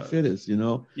survival of the fittest,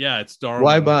 Yeah, it's Darwin.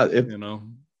 Why bother?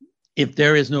 If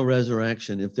there is no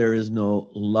resurrection, if there is no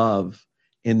love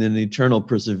in an eternal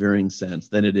persevering sense,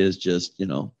 then it is just,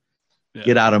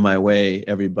 get out of my way,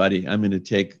 everybody. I'm going to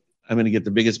get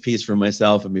the biggest piece for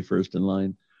myself and be first in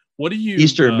line. What do you?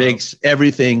 Easter makes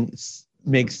everything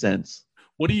make sense.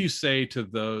 What do you say to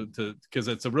because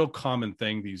it's a real common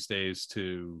thing these days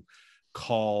to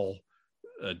call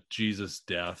Jesus'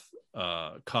 death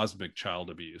cosmic child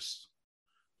abuse?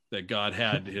 That God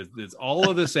had his all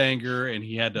of this anger and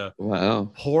he had to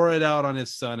pour it out on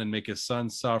his son and make his son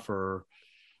suffer.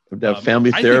 That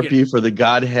family therapy for the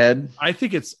Godhead. I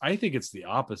think it's the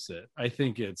opposite. I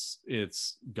think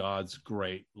it's God's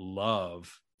great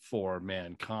love for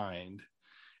mankind,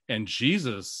 and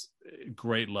Jesus'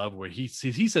 great love, where he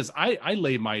says, "I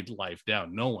lay my life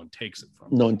down. No one takes it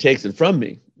from me. No one takes it from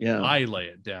me. Yeah, I lay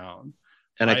it down,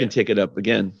 and I can take it up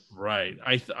again." Right.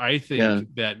 I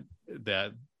think that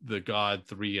the God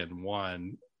 3 in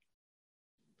 1,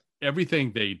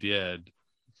 everything they did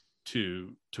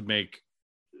to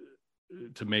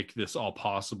make this all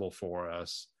possible for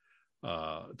us,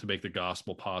 to make the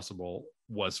gospel possible,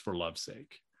 was for love's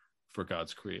sake, for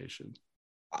God's creation.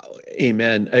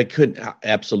 Amen. I couldn't,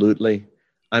 absolutely.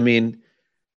 I mean,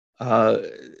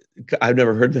 I've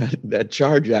never heard that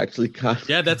charge actually.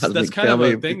 Yeah, that's kind of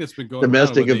a thing that's been going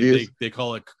domestic around. Abuse. They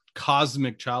call it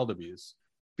cosmic child abuse.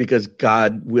 Because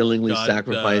God willingly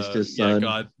sacrificed his son.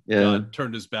 God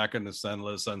turned his back on his son,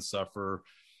 let his son suffer.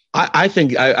 I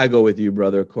think I go with you,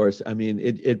 brother. Of course. I mean,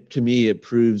 it to me, it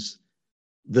proves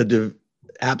the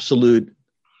absolute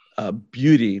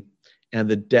beauty and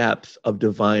the depth of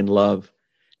divine love.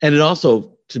 And it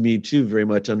also, to me too, very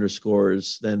much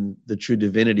underscores then the true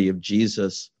divinity of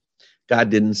Jesus. God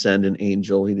didn't send an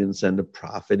angel. He didn't send a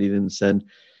prophet. He didn't send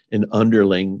an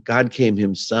underling. God came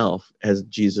himself, as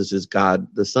Jesus is God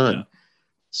the Son. Yeah.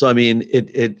 So, I mean,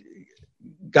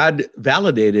 God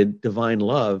validated divine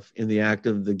love in the act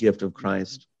of the gift of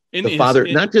Christ. The Father,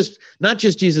 not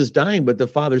just Jesus dying, but the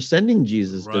Father sending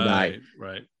Jesus to die.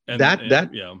 Right.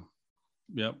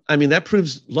 Yeah. I mean, that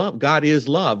proves love. God is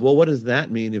love. Well, what does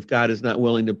that mean if God is not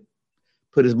willing to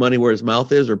put his money where his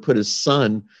mouth is, or put his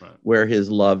son where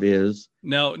his love is?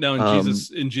 Now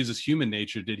in Jesus' human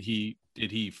nature, did he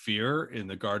fear in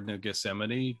the Garden of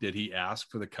Gethsemane? Did he ask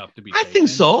for the cup to be taken? I think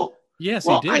so. Yes,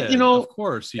 he did. Of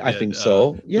course, he did. I think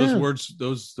so. Yeah. Those words,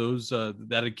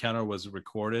 that encounter was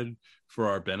recorded for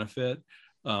our benefit.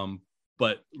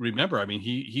 But remember, I mean,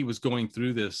 he was going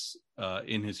through this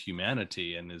in his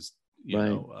humanity and his,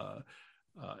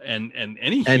 and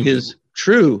his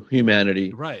true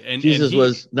humanity. Right. And Jesus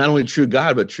was not only true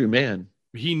God, but true man.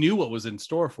 He knew what was in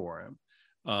store for him.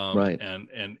 Right.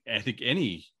 And I think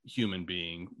any human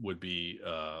being would be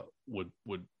hesitant.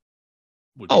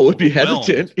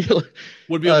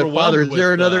 Would be overwhelmed. Father, is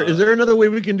there another way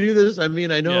we can do this? I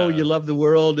mean, I know you love the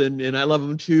world and I love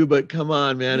them too, but come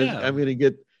on, man. Yeah. I'm going to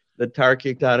get the tar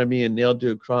kicked out of me and nailed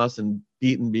to a cross and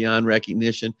beaten beyond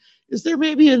recognition. Is there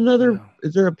maybe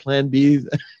is there a plan B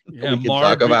that we can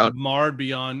talk about? Marred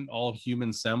beyond all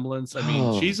human semblance. I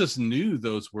mean, Jesus knew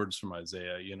those words from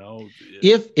Isaiah,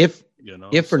 If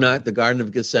or not the Garden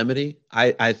of Gethsemane,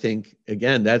 I think,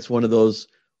 again, that's one of those,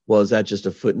 well, is that just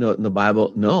a footnote in the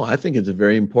Bible? No, I think it's a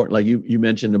very important, like you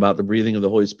mentioned about the breathing of the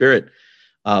Holy Spirit,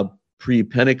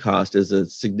 pre-Pentecost is a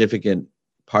significant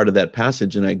part of that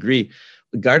passage, and I agree.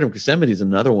 The Garden of Gethsemane is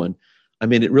another one. I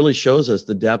mean, it really shows us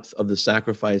the depth of the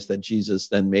sacrifice that Jesus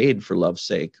then made for love's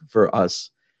sake, for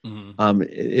us. Mm-hmm.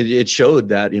 It showed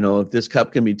that, if this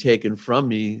cup can be taken from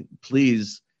me,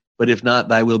 please, but if not,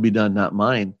 thy will be done, not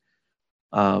mine.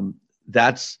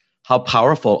 That's how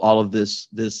powerful all of this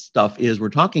stuff is we're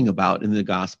talking about in the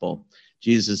gospel.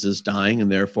 Jesus is dying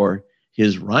and therefore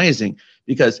his rising,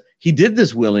 because he did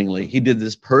this willingly. He did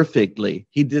this perfectly.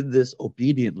 He did this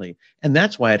obediently. And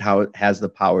that's why it has the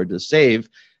power to save,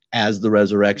 as the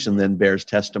resurrection then bears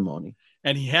testimony.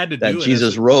 And he had to that do it.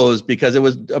 Jesus rose because it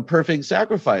was a perfect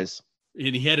sacrifice.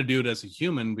 And he had to do it as a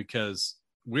human because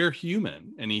we're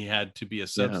human, and he had to be a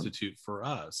substitute for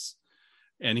us.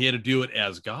 And he had to do it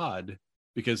as God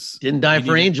because didn't die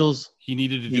for angels. He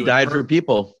needed to do it. He died for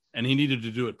people. And he needed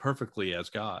to do it perfectly as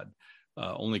God.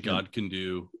 Only God can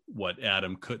do what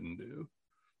Adam couldn't do.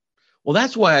 Well,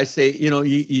 that's why I say,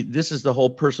 this is the whole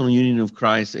personal union of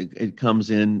Christ. It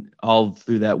comes in all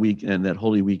through that weekend, that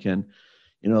Holy Weekend.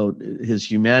 His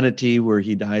humanity, where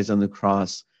he dies on the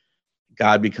cross,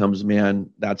 God becomes man.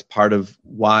 That's part of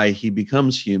why he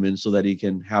becomes human, so that he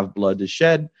can have blood to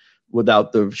shed.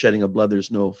 Without the shedding of blood,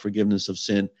 there's no forgiveness of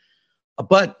sin.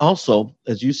 But also,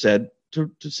 as you said,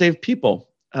 to save people.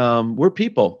 We're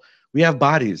people. We have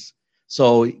bodies.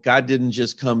 So God didn't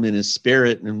just come in his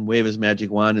spirit and wave his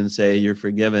magic wand and say, you're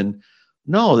forgiven.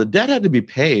 No, the debt had to be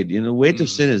paid. The wage of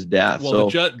sin is death. Well,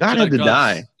 so God had to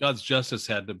die. God's justice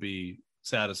had to be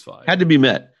satisfied. Had to be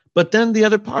met. But then the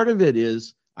other part of it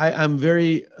is, I'm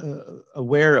very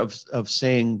aware of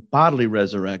saying bodily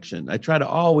resurrection. I try to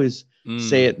always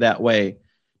say it that way.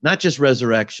 Not just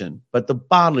resurrection, but the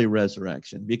bodily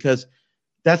resurrection, because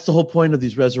that's the whole point of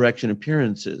these resurrection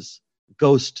appearances.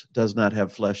 Ghost does not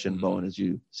have flesh and bone, as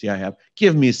you see I have.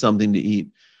 Give me something to eat.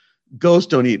 Ghosts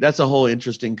don't eat. That's a whole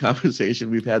interesting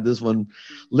conversation. We've had this one.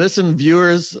 Listen,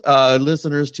 viewers,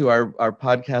 listeners to our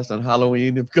podcast on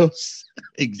Halloween, if ghosts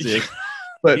exist.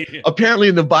 But apparently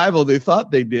in the Bible, they thought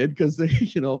they did, because they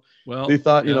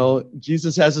thought,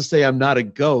 Jesus has to say, I'm not a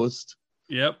ghost.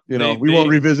 Yep. We won't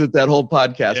revisit that whole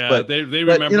podcast. Yeah, but they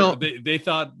remember, they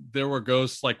thought there were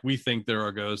ghosts like we think there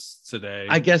are ghosts today.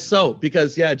 I guess so,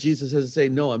 because Jesus has to say,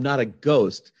 no, I'm not a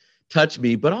ghost. Touch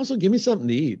me, but also give me something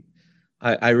to eat.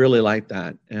 I really like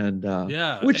that. And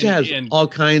which has all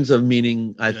kinds of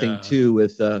meaning, I think, too,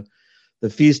 with the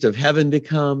feast of heaven to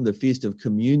come, the feast of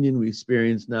communion we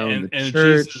experience now in the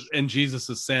church. Jesus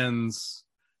ascends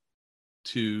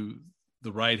to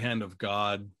the right hand of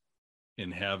God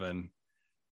in heaven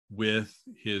with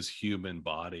his human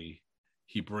body.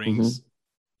 He brings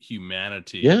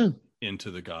humanity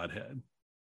into the Godhead.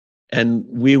 And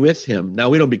we with him. Now,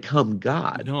 we don't become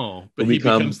God. No, but he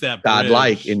becomes that bridge.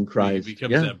 God-like in Christ. He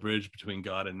becomes that bridge between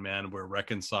God and man. We're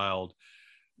reconciled.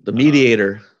 The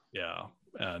mediator.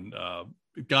 And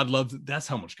God loves, that's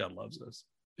how much God loves us,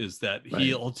 is that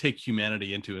he'll take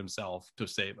humanity into himself to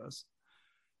save us.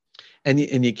 And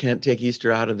you can't take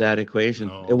Easter out of that equation.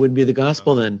 No, it wouldn't be the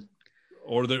gospel then.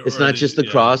 It's not just the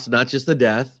cross, not just the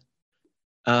death,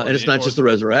 and it's not just the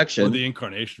resurrection. Or the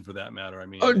incarnation, for that matter. I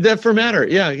mean, that for matter.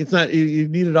 Yeah, it's not, you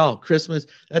need it all. Christmas,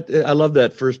 I love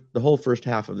that the whole first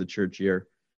half of the church year,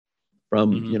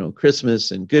 from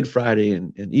Christmas and Good Friday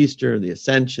and Easter, the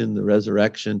Ascension, the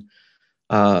resurrection,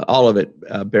 all of it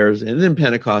bears. And then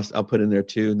Pentecost, I'll put in there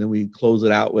too. And then we close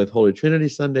it out with Holy Trinity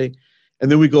Sunday.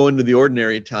 And then we go into the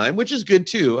ordinary time, which is good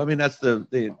too. I mean, that's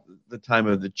the time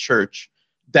of the church.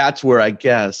 That's where I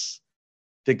guess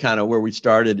the kind of where we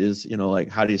started is, like,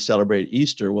 how do you celebrate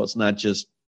Easter? Well, it's not just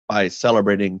by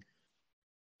celebrating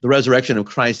the resurrection of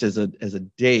Christ as a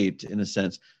date, in a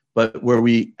sense, but where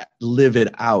we live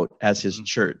it out as his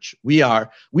church. We are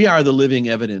the living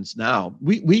evidence now.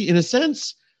 We in a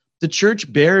sense, the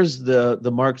church bears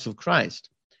the marks of Christ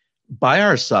by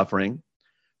our suffering,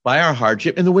 by our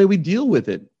hardship, and the way we deal with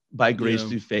it by grace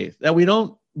through faith. That we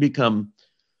don't become.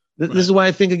 This is why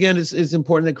I think, again, it's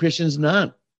important that Christians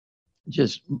not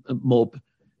just mope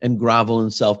and grovel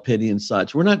in self-pity and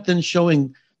such. We're not then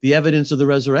showing the evidence of the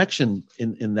resurrection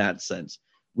in that sense.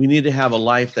 We need to have a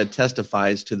life that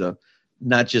testifies to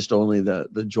not just only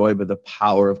the joy, but the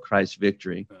power of Christ's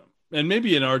victory. And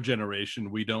maybe in our generation,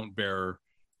 we don't bear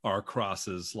our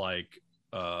crosses like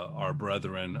our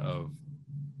brethren of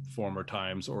former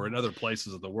times, or in other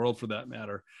places of the world, for that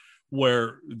matter,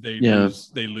 where they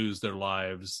lose their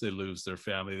lives, they lose their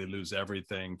family, they lose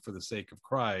everything for the sake of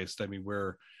Christ. I mean,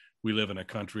 we live in a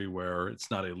country where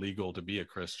it's not illegal to be a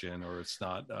Christian, or it's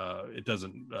not. It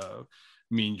doesn't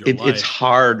mean your life. It's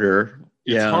harder.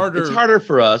 It's harder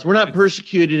for us. We're not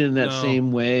persecuted in that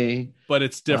same way, but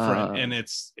it's different, and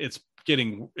it's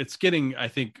getting. I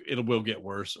think it will get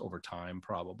worse over time,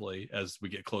 probably, as we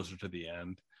get closer to the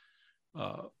end.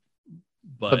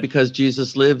 But because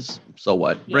Jesus lives, so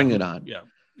what? Bring it on.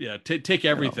 Yeah. Take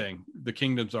everything. The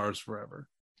kingdom's ours forever.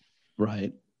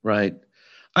 Right.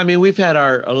 I mean, we've had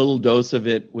a little dose of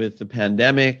it with the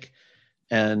pandemic,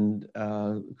 and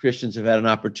Christians have had an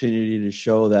opportunity to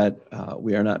show that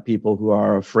we are not people who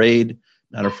are afraid,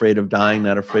 not afraid of dying,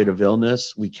 not afraid of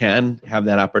illness. We can have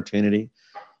that opportunity.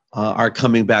 Our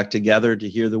coming back together to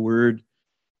hear the word,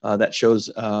 that shows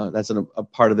that's a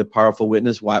part of the powerful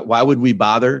witness. Why would we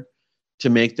bother to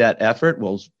make that effort?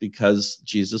 Well, because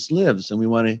Jesus lives, and we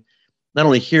want to not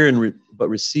only hear and but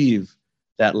receive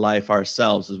that life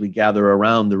ourselves as we gather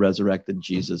around the resurrected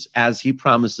Jesus as he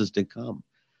promises to come,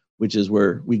 which is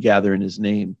where we gather in his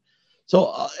name.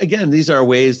 So again, these are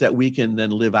ways that we can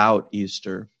then live out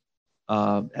Easter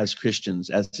as Christians,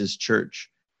 as his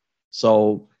church.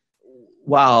 So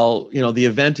while, the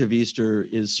event of Easter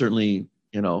is certainly,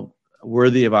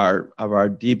 worthy of our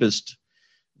deepest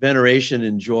veneration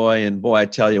and joy, and boy, I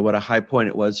tell you what a high point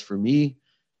it was for me.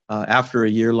 After a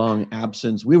year-long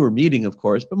absence, we were meeting, of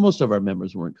course, but most of our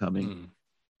members weren't coming.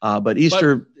 But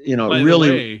Easter,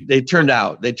 really, they turned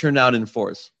out in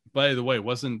force. By the way,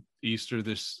 wasn't Easter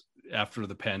after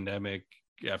the pandemic,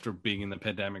 after being in the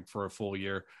pandemic for a full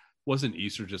year, wasn't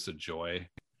Easter just a joy?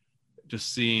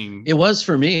 Just seeing. It was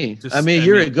for me. A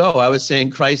year ago, I was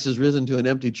saying Christ is risen to an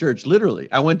empty church. Literally,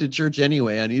 I went to church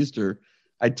anyway on Easter.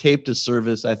 I taped a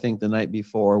service, I think, the night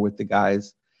before with the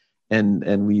guys.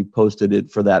 And we posted it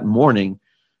for that morning,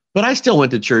 but I still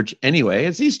went to church anyway.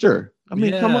 It's Easter. Come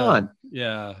on.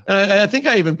 Yeah. I think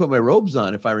I even put my robes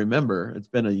on, if I remember. It's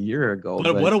been a year ago.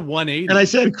 But what a 180. And I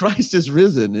said, Christ is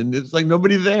risen. And it's like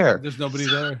nobody there. There's nobody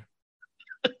there.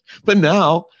 But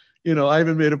now, I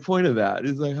even made a point of that.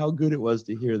 It's like how good it was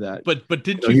to hear that. But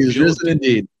didn't you he's risen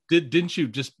indeed. Didn't you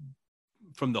just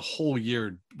from the whole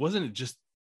year, wasn't it just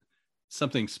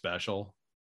something special?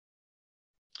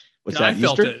 What's that,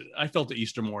 Easter? I felt the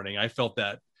Easter morning. I felt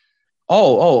that.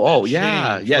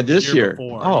 Yeah. This year. Just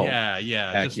from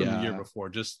the year before.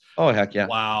 Just heck yeah.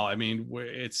 Wow.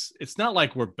 It's not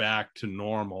like we're back to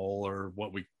normal or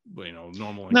what we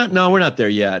normal. No, we're not there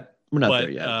yet.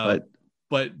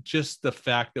 But just the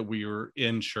fact that we were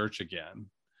in church again,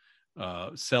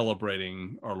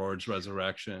 celebrating our Lord's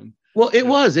resurrection. Well, it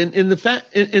was in the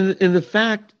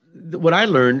fact. What I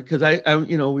learned, because I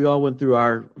we all went through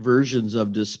our versions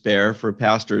of despair. For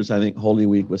pastors, I think Holy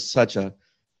Week was such a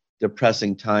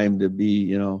depressing time to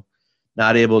be,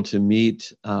 not able to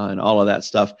meet and all of that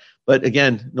stuff. But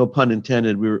again, no pun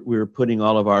intended, we were putting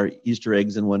all of our Easter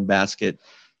eggs in one basket.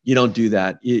 You don't do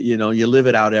that. You live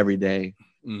it out every day.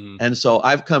 Mm-hmm. And so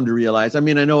I've come to realize, I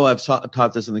know I've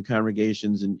taught this in the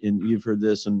congregations, and you've heard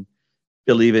this and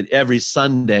believe it, every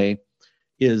Sunday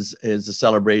is a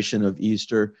celebration of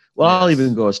Easter. Well, yes. I'll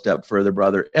even go a step further,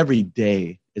 brother. Every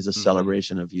day is a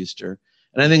celebration of Easter.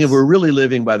 And I think if we're really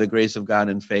living by the grace of God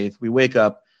in faith, we wake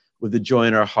up with the joy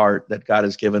in our heart that God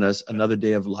has given us another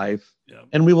day of life. Yeah.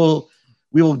 And we will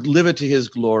live it to his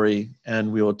glory,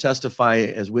 and we will testify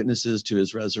as witnesses to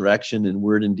his resurrection in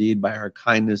word and deed by our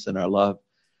kindness and our love.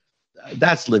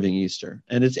 That's living Easter,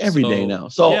 and it's every day now.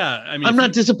 So yeah, I'm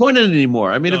not disappointed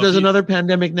anymore. If there's another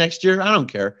pandemic next year, I don't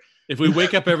care. If we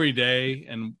wake up every day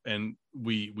and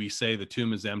we say the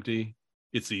tomb is empty,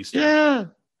 it's Easter. Yeah,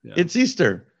 it's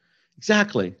Easter.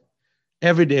 Exactly.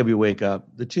 Every day we wake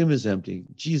up, the tomb is empty.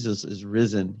 Jesus is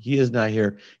risen. He is not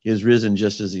here. He is risen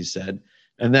just as he said.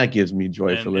 And that gives me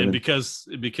joy for living. And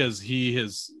because he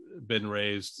has been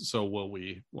raised, so will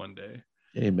we one day.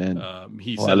 Amen.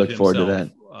 He said I look forward to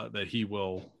that. That he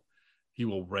will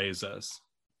raise us.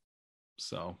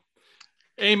 So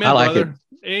amen, I like brother.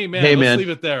 It. Amen. Amen. Let's leave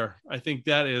it there. I think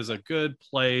that is a good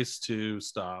place to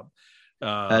stop.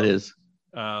 That is.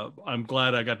 I'm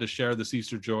glad I got to share this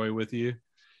Easter joy with you.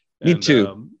 Me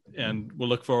too. And we'll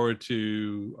look forward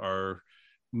to our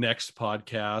next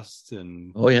podcast.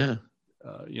 And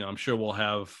I'm sure we'll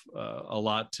have a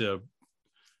lot to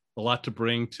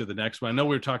bring to the next one. I know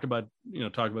we were talking about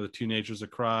the two natures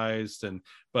of Christ,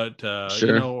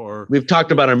 sure. Or we've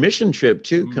talked about our mission trip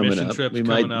too coming up. We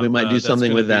might do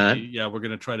something with that. We're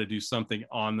going to try to do something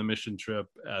on the mission trip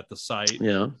at the site.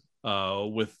 Yeah.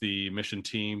 With the mission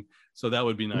team, so that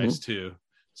would be nice too.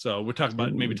 So we're talking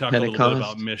about maybe talk a little bit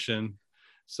about mission.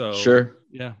 So sure,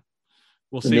 yeah,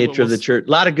 we'll the see nature of the church.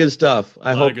 A lot of good stuff.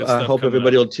 I hope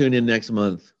everybody will tune in next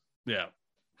month. Yeah.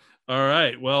 All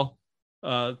right. Well,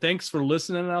 thanks for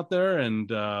listening out there,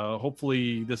 and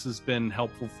hopefully this has been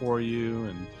helpful for you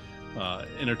and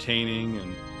entertaining.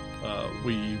 And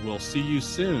we will see you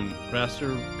soon,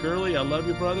 Pastor Curley. I love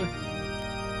you, brother.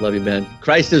 Love you, man.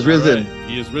 Christ is risen. Right.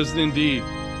 He is risen indeed.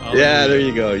 Hallelujah. Yeah, there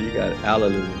you go. You got it.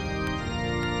 Hallelujah.